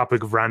the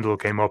topic of Randall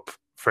came up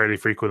fairly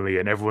frequently,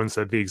 and everyone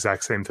said the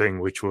exact same thing,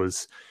 which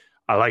was,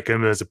 "I like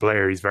him as a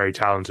player; he's very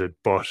talented,"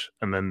 but,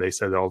 and then they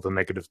said all the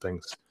negative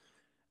things.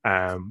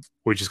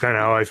 Which is kind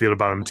of how I feel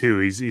about him too.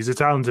 He's a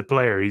talented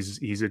player.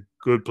 He's a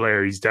good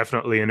player. He's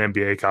definitely an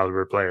NBA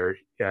caliber player.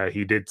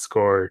 He did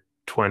score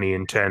 20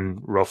 and 10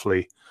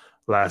 roughly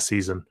last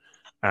season.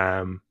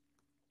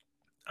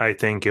 I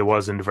think it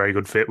wasn't a very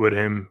good fit with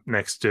him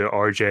next to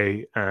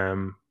RJ.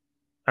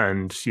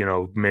 And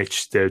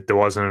Mitch, there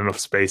wasn't enough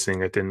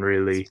spacing. It didn't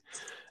really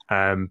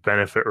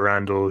benefit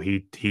Randall.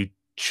 He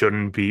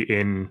shouldn't be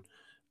in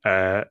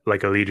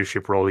like a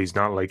leadership role. He's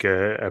not like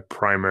a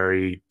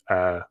primary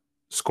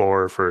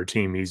scorer for a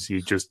team.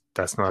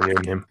 That's not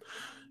in him.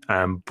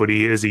 But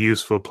he is a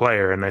useful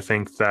player, and I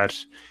think that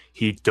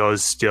he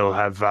does still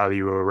have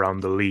value around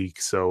the league.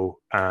 So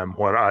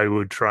what I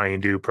would try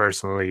and do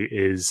personally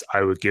is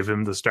I would give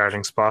him the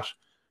starting spot.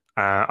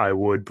 I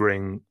would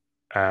bring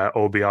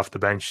Obi off the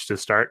bench to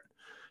start.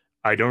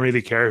 I don't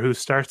really care who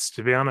starts,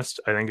 to be honest.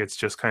 I think it's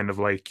just kind of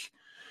like,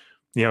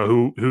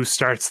 who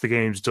starts the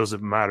games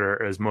doesn't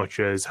matter as much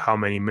as how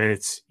many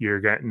minutes you're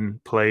getting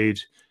played,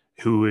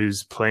 who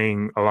is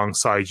playing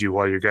alongside you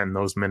while you're getting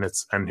those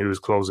minutes, and who is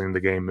closing the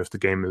game if the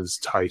game is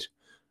tight.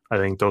 I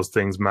think those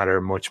things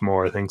matter much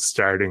more. I think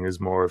starting is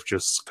more of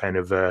just kind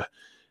of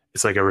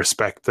it's like a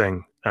respect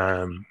thing,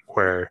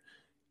 where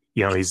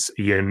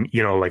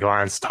like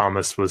Lance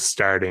Thomas was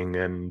starting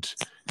and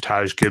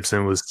Taj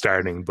Gibson was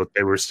starting, but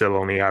they were still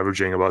only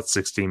averaging about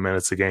 16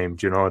 minutes a game.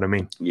 Do you know what I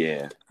mean?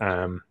 Yeah.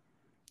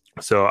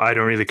 So I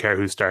don't really care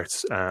who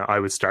starts. I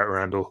would start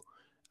Randall.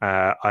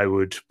 I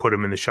would put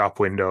him in the shop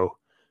window.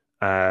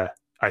 I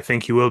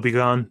think he will be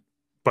gone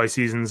by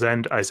season's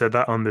end. I said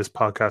that on this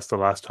podcast the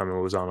last time I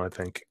was on. I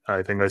think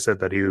I said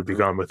that he would be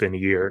gone within a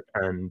year,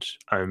 and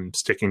I'm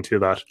sticking to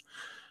that.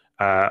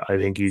 I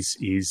think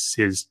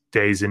his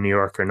days in New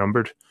York are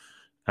numbered.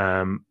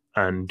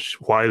 And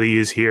while he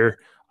is here,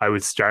 I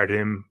would start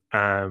him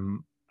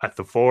at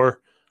the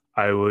 4.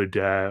 I would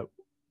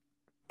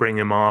bring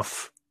him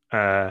off,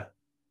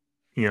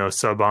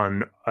 sub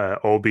on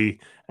Obi,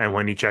 and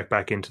when he checked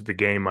back into the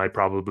game, I'd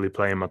probably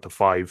play him at the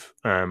 5.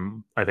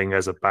 I think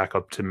as a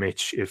backup to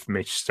Mitch if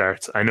Mitch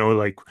starts. I know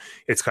like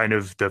it's kind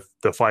of the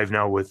 5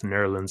 now with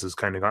Nerlens has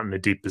kind of gotten a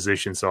deep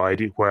position, so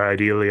where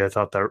ideally I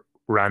thought that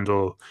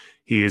Randall,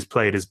 he has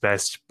played his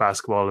best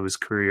basketball of his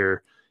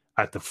career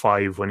at the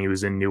 5 when he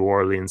was in New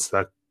Orleans.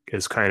 That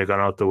has kind of gone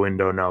out the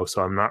window now,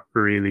 so I'm not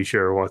really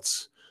sure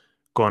what's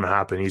going to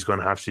happen. He's going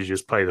to have to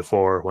just play the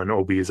 4 when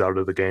Obi is out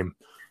of the game.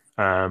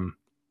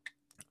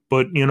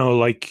 But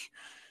like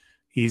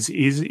he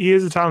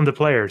is a talented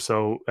player.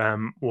 So I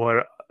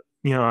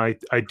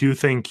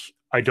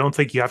don't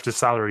think you have to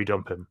salary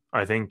dump him.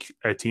 I think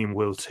a team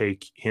will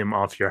take him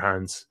off your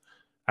hands,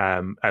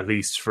 at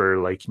least for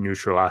like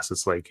neutral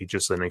assets, like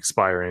just an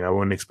expiring. I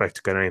wouldn't expect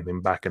to get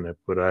anything back in it,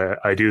 but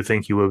I do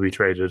think he will be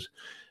traded.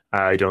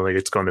 I don't think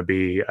it's going to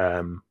be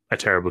a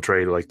terrible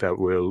trade like that.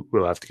 We'll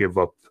have to give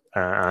up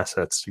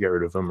assets to get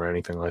rid of him or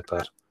anything like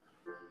that.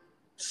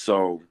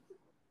 So,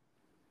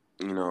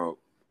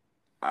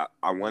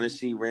 I want to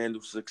see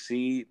Randall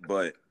succeed,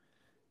 but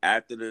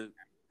after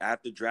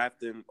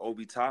drafting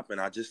Obi Toppin,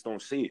 I just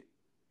don't see it.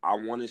 I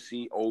want to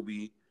see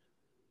Obi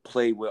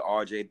play with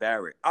RJ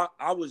Barrett.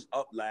 I was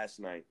up last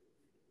night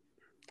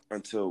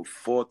until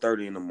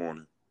 4:30 in the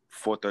morning,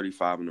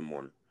 4:35 in the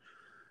morning.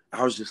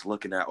 I was just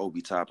looking at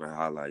Obi Toppin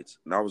highlights,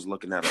 and I was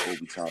looking at an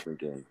Obi Toppin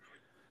game.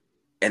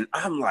 And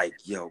I'm like,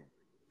 yo,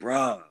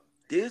 bruh,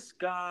 this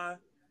guy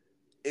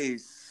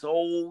is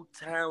so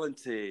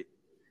talented.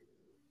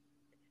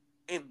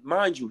 And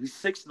mind you, he's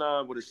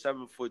 6'9" with a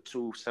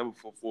 7'2",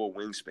 7'4"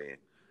 wingspan.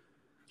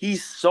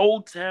 He's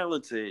so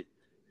talented,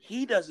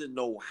 he doesn't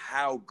know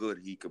how good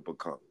he could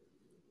become.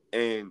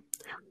 And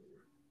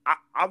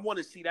I want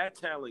to see that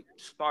talent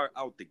start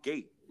out the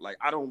gate. Like,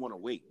 I don't want to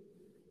wait.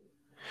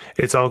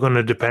 It's all going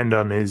to depend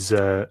on his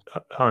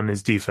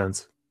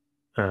defense,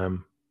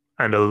 and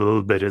a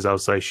little bit his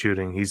outside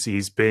shooting.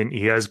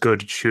 He has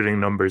good shooting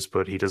numbers,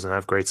 but he doesn't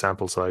have great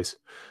sample size.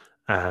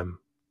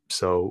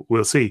 So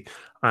we'll see.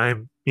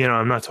 I'm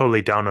not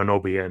totally down on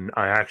Obi, and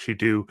I actually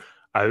do.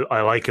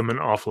 I like him an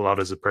awful lot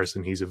as a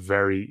person. He's a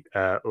very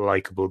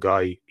likable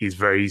guy. He's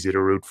very easy to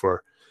root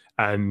for,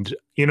 and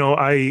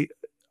I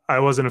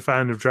wasn't a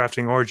fan of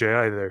drafting RJ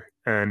either,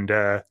 and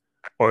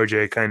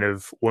RJ kind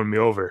of won me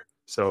over.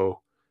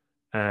 So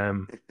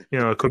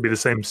it could be the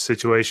same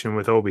situation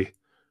with Obi.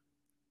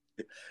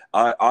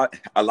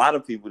 A lot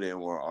of people didn't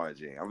want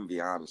RJ. I'm gonna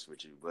be honest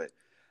with you, but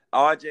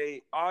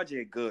RJ,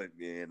 good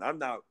man. I'm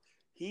not.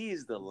 He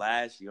is the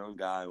last young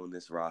guy on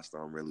this roster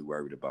I'm really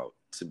worried about,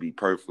 to be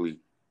perfectly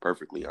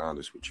perfectly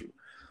honest with you.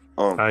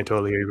 I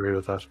totally agree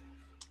with that.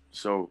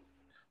 So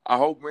I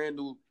hope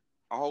Randall,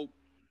 I hope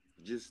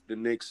just the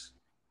Knicks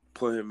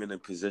put him in a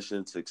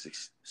position to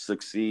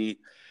succeed.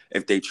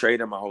 If they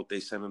trade him, I hope they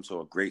send him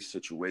to a great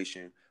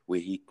situation where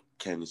he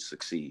can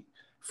succeed.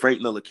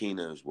 Frank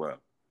Ntilikina as well.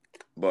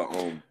 But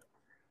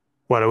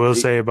what I will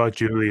say about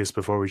Julius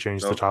before we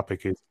change the no,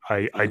 topic is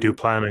I do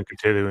plan on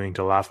continuing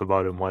to laugh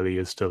about him while he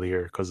is still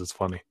here because it's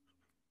funny.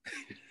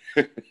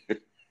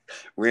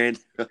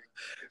 Randall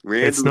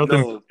It's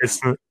nothing. knows.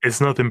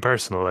 It's nothing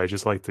personal. I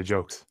just like the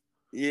jokes.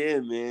 Yeah,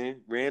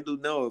 man. Randall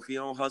knows if he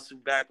don't hustle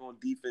back on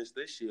defense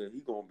this year,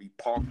 he gonna be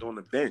parked on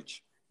the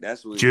bench.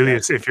 That's what.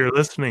 Julius, if you're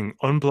listening,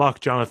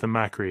 unblock Jonathan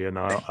Macri and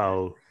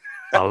I'll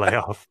lay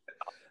off.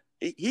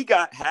 He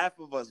got half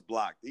of us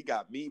blocked. He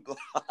got me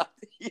blocked.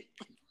 He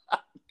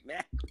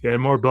had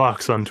more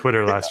blocks on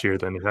Twitter last year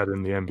than he had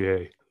in the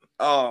NBA.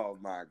 Oh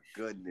my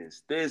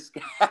goodness, this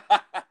guy!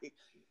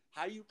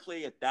 How you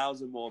play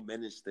 1,000 more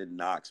minutes than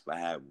Knox but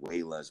have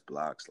way less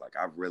blocks? Like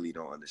I really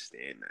don't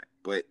understand that.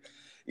 But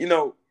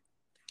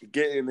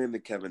getting into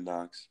Kevin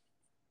Knox,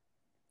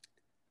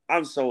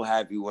 I'm so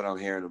happy what I'm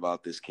hearing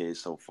about this kid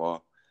so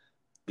far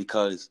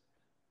because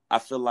I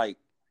feel like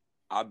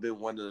I've been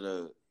one of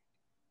the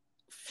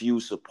few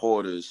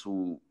supporters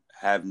who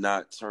have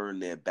not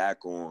turned their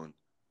back on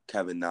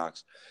Kevin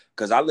Knox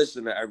because I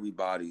listen to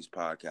everybody's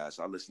podcast.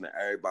 I listen to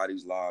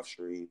everybody's live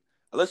stream.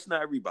 I listen to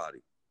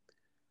everybody.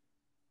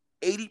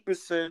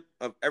 80%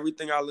 of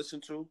everything I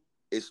listen to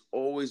is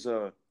always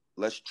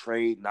let's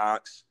trade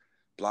Knox,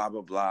 blah,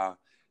 blah, blah.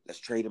 Let's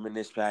trade him in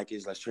this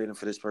package. Let's trade him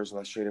for this person.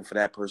 Let's trade him for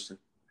that person.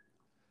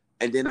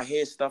 And then I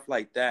hear stuff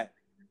like that.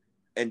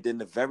 And then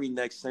the very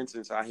next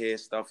sentence, I hear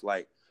stuff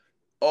like,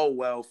 oh,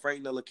 well,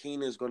 Frank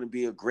Ntilikina is going to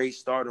be a great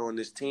starter on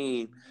this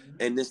team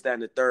and this, that,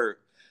 and the third.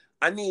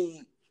 I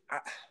need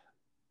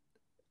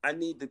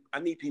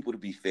people to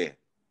be fair.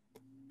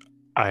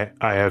 I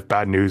have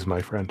bad news,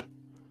 my friend.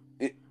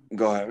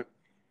 Go ahead.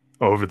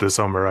 Over the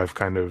summer, I've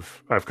kind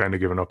of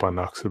given up on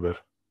Knox a bit.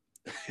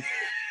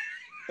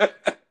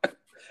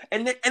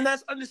 and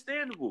that's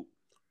understandable.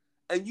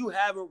 And you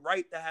have a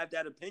right to have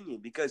that opinion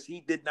because he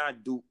did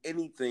not do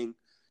anything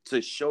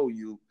to show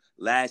you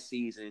last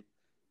season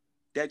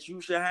that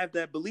you should have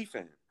that belief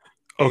in him.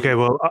 Okay,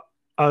 well,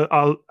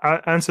 I'll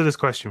answer this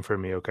question for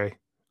me, okay?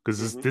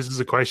 Because this is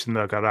a question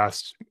that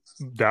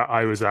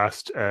I was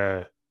asked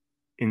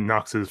in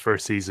Knox's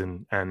first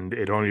season, and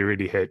it only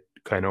really hit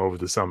kind of over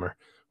the summer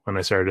when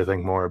I started to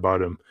think more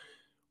about him.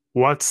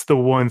 What's the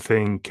one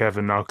thing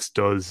Kevin Knox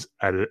does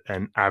at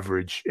an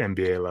average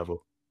NBA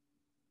level?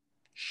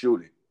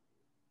 Shooting.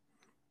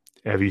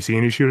 Have you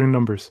seen his shooting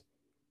numbers?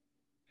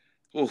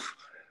 Oof.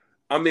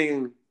 I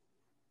mean,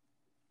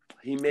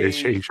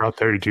 He shot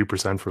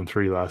 32% from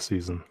three last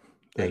season.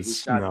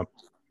 That's not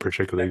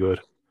particularly good.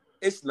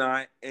 It's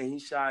not, and he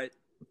shot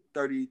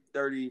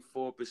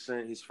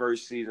 34% his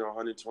first season,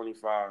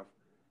 125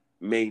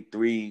 made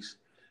threes.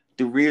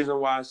 The reason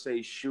why I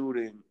say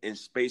shooting and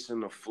spacing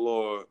the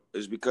floor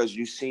is because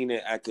you've seen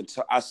it at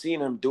Kentucky. I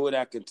seen him do it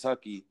at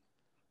Kentucky,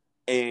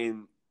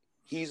 and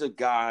he's a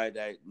guy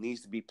that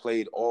needs to be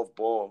played off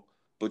ball,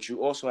 but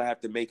you also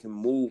have to make him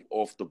move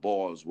off the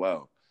ball as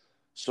well.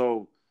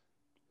 So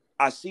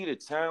I see the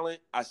talent.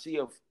 I see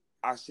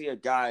a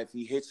guy, if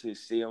he hits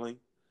his ceiling,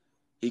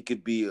 he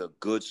could be a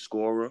good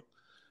scorer.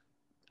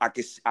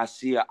 I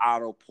see an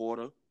Otto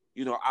Porter.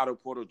 Otto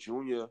Porter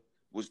Jr.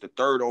 was the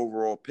 3rd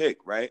overall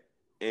pick, right?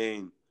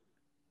 And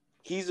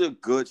he's a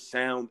good,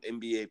 sound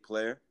NBA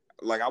player.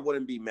 Like, I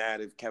wouldn't be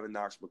mad if Kevin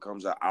Knox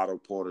becomes an Otto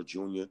Porter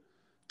Jr.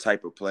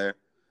 type of player.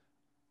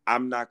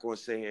 I'm not going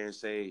to sit here and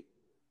say,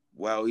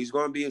 well, he's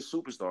going to be a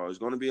superstar. He's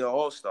going to be an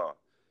all-star.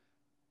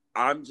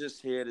 I'm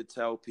just here to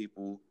tell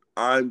people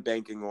I'm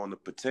banking on the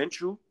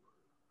potential.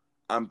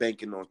 I'm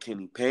banking on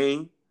Kenny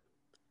Payne.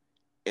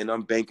 And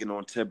I'm banking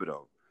on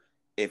Thibodeau.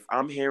 If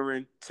I'm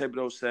hearing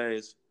Thibodeau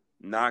says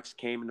Knox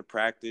came into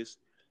practice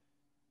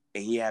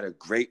and he had a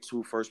great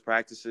 2 first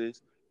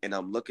practices, and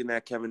I'm looking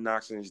at Kevin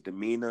Knox and his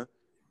demeanor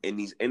in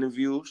these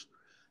interviews,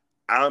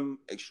 I'm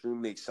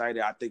extremely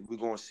excited. I think we're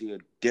going to see a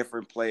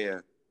different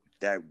player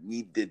that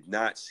we did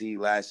not see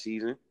last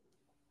season.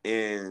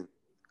 And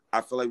I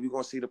feel like we're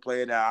going to see the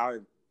player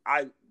that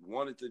I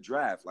wanted to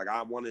draft. Like,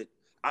 I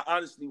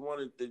honestly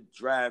wanted to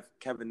draft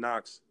Kevin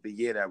Knox the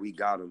year that we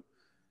got him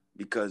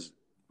because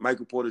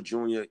Michael Porter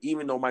Jr.,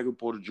 even though Michael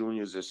Porter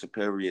Jr. is a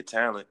superior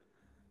talent,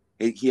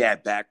 he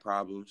had back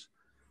problems.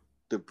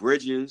 The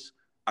Bridges,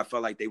 I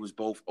felt like they was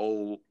both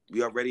old.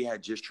 We already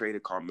had just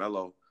traded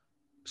Carmelo.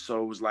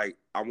 So it was like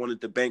I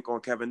wanted to bank on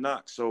Kevin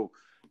Knox. So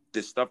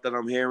the stuff that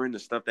I'm hearing, the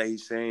stuff that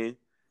he's saying,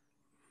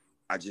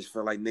 I just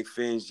feel like Nick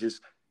fans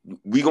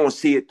we going to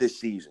see it this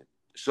season.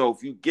 So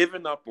if you're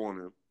giving up on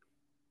him,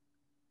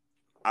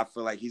 I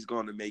feel like he's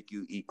going to make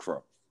you eat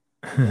crow.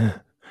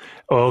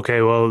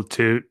 Okay, well,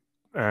 to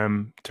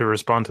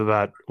respond to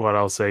that, what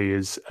I'll say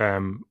is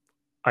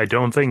I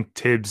don't think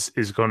Thibs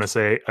is going to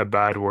say a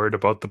bad word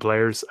about the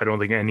players. I don't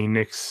think any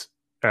Knicks,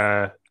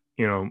 coach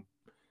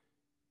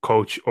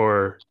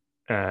or,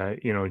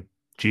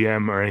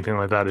 GM or anything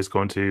like that is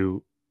going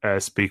to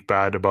speak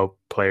bad about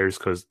players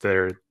because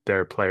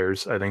they're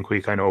players. I think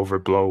we kind of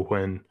overblow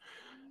when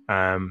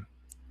um,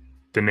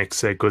 the Knicks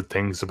say good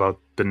things about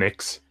the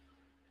Knicks.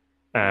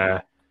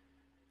 Mm-hmm.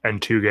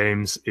 And 2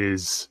 games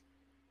is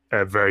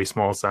a very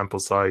small sample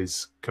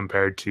size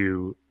compared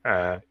to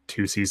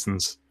 2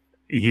 seasons.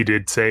 He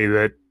did say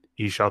that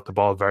he shot the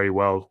ball very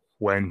well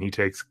when he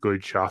takes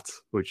good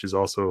shots, which is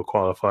also a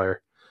qualifier.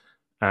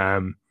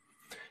 Um,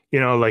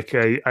 like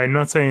I'm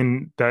not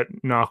saying that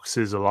Knox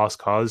is a lost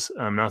cause.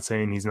 I'm not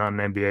saying he's not an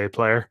NBA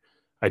player.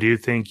 I do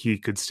think he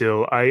could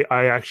still. I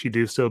actually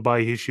do still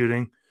buy his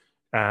shooting.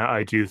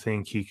 I do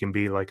think he can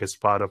be like a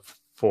spot up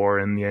 4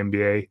 in the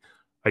NBA.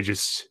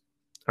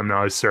 I'm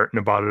not as certain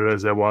about it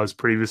as I was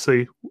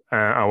previously.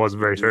 I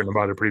wasn't very Mm-hmm. certain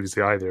about it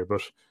previously either,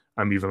 but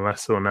I'm even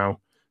less so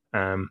now.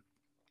 Um,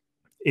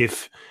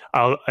 if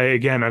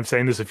again, I'm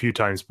saying this a few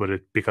times, but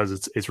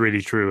because it's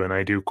really true, and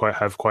I do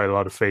have quite a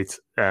lot of faith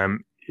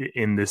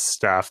in this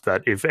staff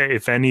that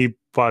if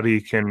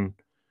anybody can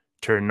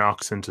turn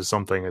Knox into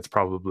something, it's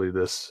probably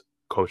this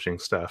coaching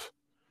staff.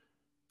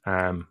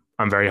 I'm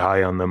very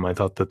high on them. I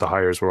thought that the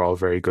hires were all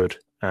very good.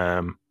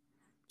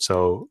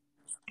 So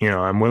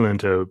I'm willing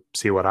to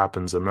see what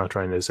happens. I'm not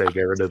trying to say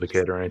get rid of the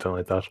kid or anything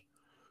like that.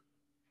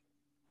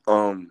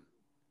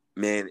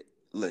 Man,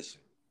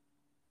 listen,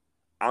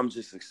 I'm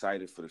just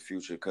excited for the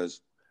future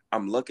because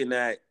I'm looking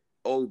at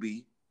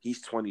Obi,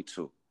 he's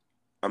 22.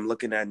 I'm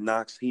looking at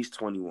Knox, he's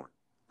 21.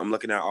 I'm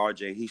looking at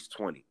RJ, he's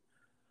 20.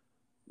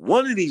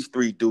 One of these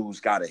 3 dudes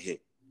got a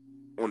hit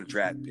on the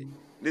draft pick.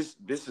 This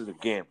is a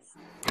gamble.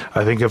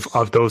 I think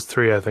of those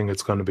 3, I think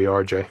it's going to be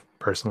RJ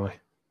personally.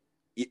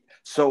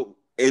 So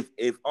if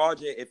it's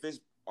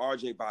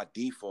RJ by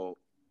default,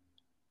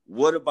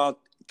 what about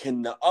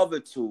can the other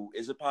 2?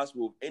 Is it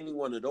possible any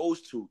one of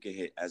those 2 can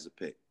hit as a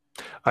pick?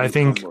 I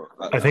think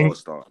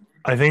All-star?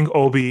 I think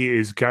Obi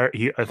is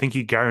I think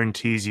he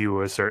guarantees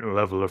you a certain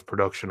level of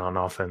production on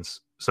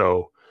offense.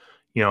 So,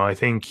 I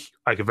think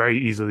I could very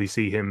easily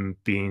see him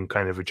being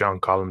kind of a John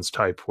Collins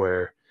type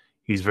where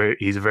he's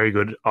a very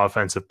good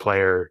offensive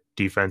player,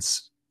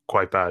 defense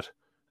quite bad.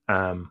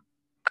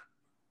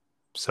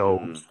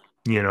 So,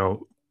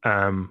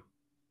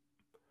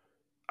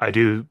 I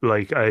do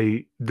like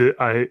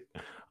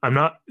I'm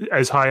not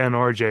as high on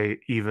RJ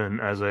even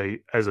as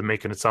I'm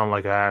making it sound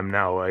like I am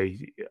now.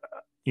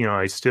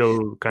 I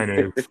still kind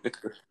of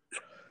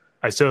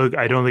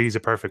I don't think he's a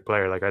perfect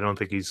player. Like I don't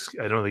think he's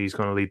going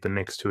to lead the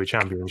Knicks to a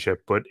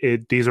championship. But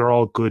these are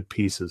all good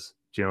pieces.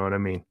 Do you know what I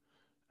mean?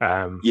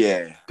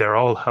 Yeah, they're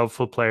all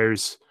helpful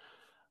players.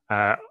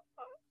 I'd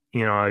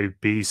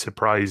be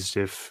surprised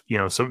if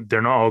so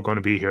they're not all going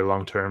to be here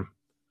long term.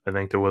 I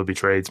think there will be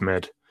trades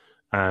made.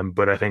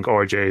 But I think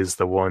RJ is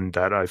the one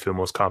that I feel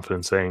most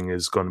confident saying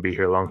is going to be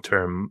here long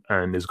term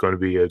and is going to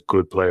be a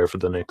good player for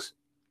the Knicks.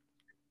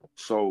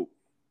 So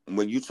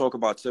when you talk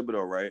about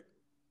Thibodeau, right?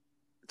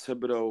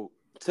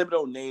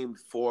 Thibodeau named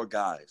 4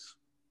 guys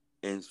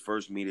in his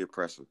first media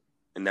presser,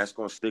 and that's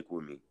going to stick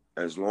with me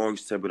as long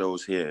as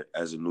Thibodeau's here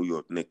as a New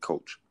York Knicks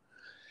coach.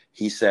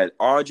 He said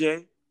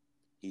RJ,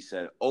 he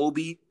said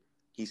Obi,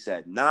 he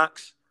said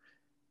Knox,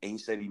 and he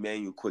said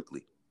Emmanuel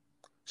Quickly.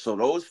 So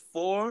those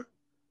 4,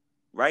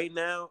 right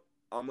now,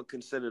 I'm going to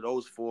consider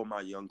those 4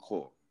 my young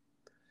core.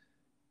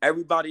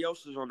 Everybody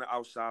else is on the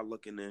outside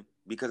looking in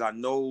because I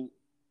know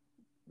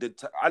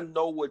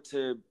what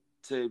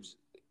Thibs,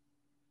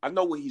 I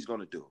know what he's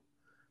going to do.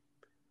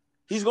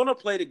 He's going to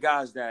play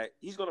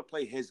he's going to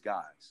play his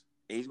guys.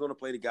 And he's going to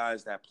play the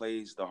guys that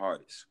plays the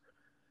hardest.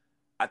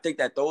 I think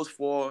that those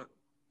 4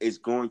 is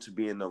going to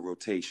be in the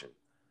rotation.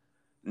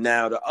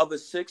 Now, the other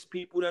 6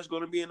 people that's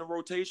going to be in the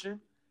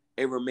rotation,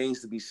 it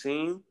remains to be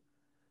seen.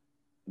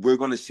 We're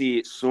going to see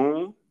it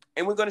soon,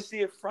 and we're going to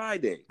see it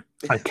Friday.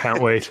 I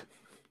can't wait.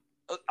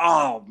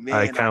 Oh, man,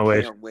 I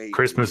can't wait.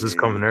 Christmas is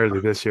coming early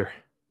this year.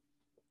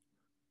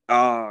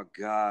 Oh,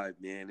 God,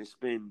 man. It's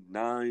been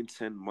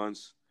 9-10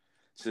 months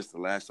since the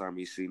last time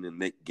we seen the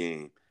Knicks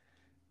game.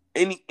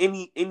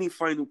 Any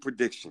final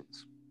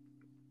predictions?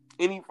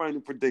 Any final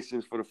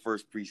predictions for the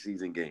first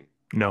preseason game?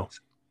 No.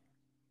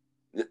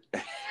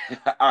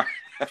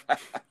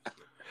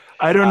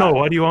 I don't know.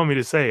 What do you want me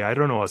to say? I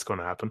don't know what's going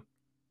to happen.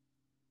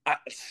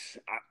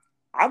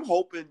 I'm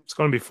hoping it's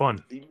going to be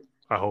fun.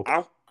 I hope.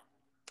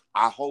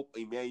 I hope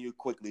Emmanuel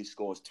Quickly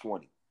scores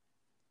 20.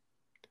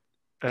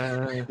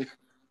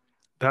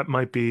 That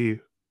might be.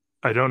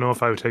 I don't know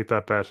if I would take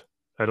that bet.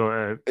 I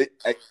don't.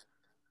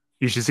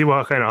 You should see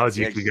what kind of odds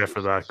you can get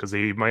for that because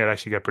he might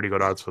actually get pretty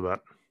good odds for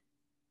that.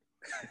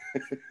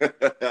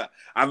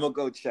 I'm gonna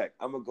go check.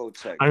 I'm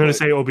gonna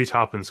say Obi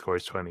Toppin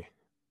scores 20.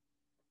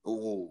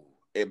 Ooh!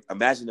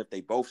 Imagine if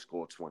they both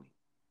score 20.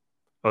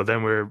 Oh,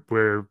 then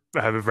we're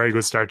have a very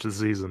good start to the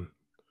season.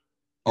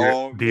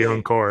 The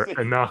young core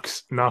and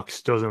Knox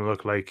doesn't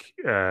look like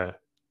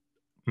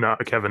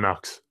not Kevin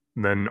Knox.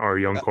 And then our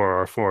young core,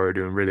 our 4 are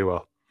doing really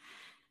well.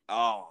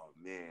 Oh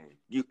man,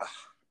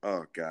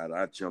 oh God,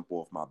 I'd jump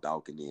off my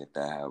balcony if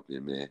that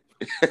happened, man.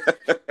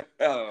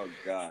 Oh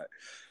God.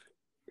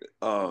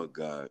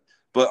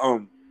 But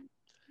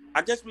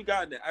I guess we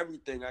got into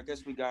everything. I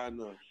guess we got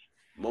into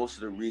most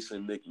of the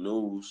recent Nick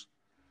news.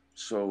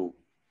 So,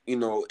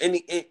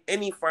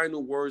 any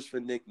final words for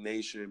Nick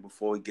Nation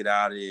before we get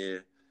out of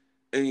here?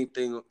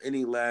 Anything,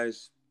 any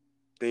last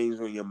things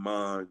on your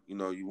mind,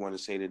 you want to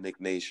say to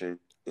Nick Nation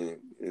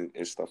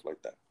and stuff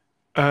like that?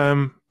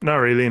 Not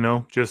really,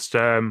 no. Just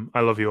I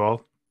love you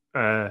all.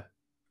 I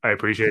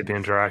appreciate the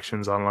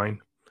interactions online.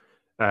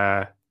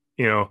 Uh,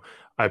 you know,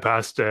 I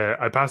passed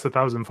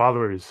 1,000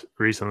 followers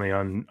recently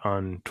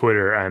on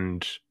Twitter,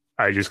 and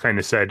I just kind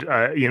of said,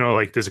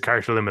 like there's a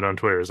character limit on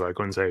Twitter, so I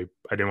couldn't say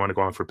I didn't want to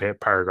go on for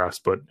paragraphs,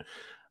 but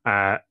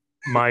uh,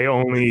 my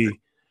only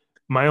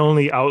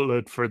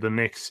outlet for the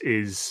Knicks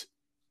is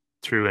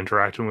through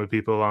interacting with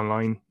people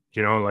online.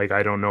 Like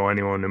I don't know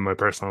anyone in my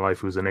personal life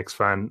who's a Knicks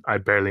fan. I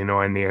barely know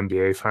any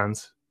NBA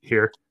fans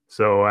here.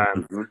 So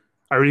Mm-hmm.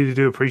 I really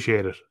do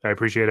appreciate it. I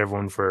appreciate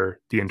everyone for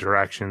the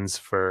interactions,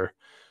 for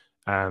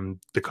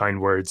the kind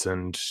words,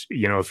 and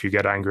if you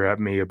get angry at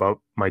me about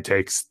my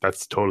takes,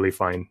 that's totally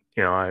fine.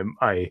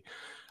 I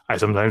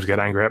sometimes get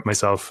angry at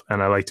myself,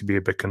 and I like to be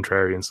a bit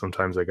contrarian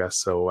sometimes, I guess.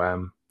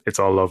 So it's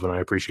all love, and I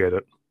appreciate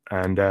it.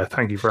 And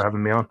thank you for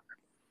having me on.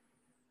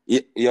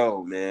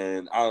 Yo,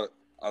 man, I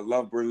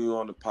love bringing you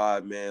on the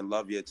pod, man.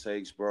 Love your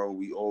takes, bro.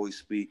 We always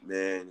speak,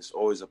 man. It's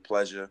always a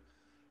pleasure.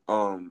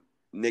 Um,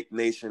 Nick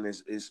Nation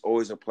is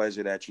always a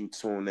pleasure that you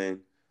tune in.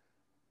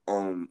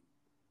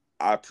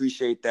 I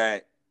appreciate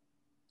that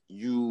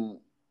you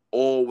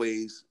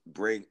always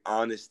bring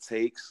honest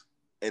takes,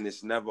 and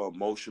it's never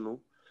emotional.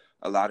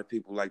 A lot of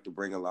people like to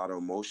bring a lot of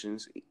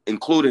emotions,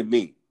 including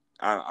me.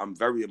 I'm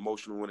very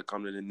emotional when it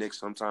comes to the Knicks.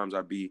 Sometimes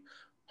I be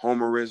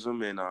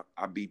homerism and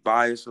I be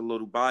biased, a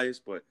little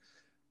biased, but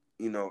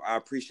I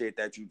appreciate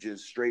that you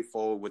just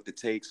straightforward with the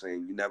takes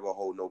and you never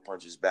hold no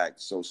punches back.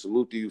 So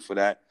salute to you for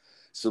that.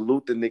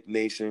 Salute the Knick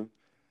Nation.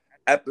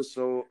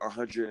 Episode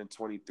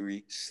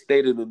 123,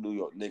 State of the New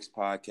York Knicks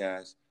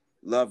podcast.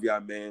 Love y'all,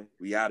 man.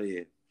 We out of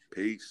here.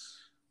 Peace.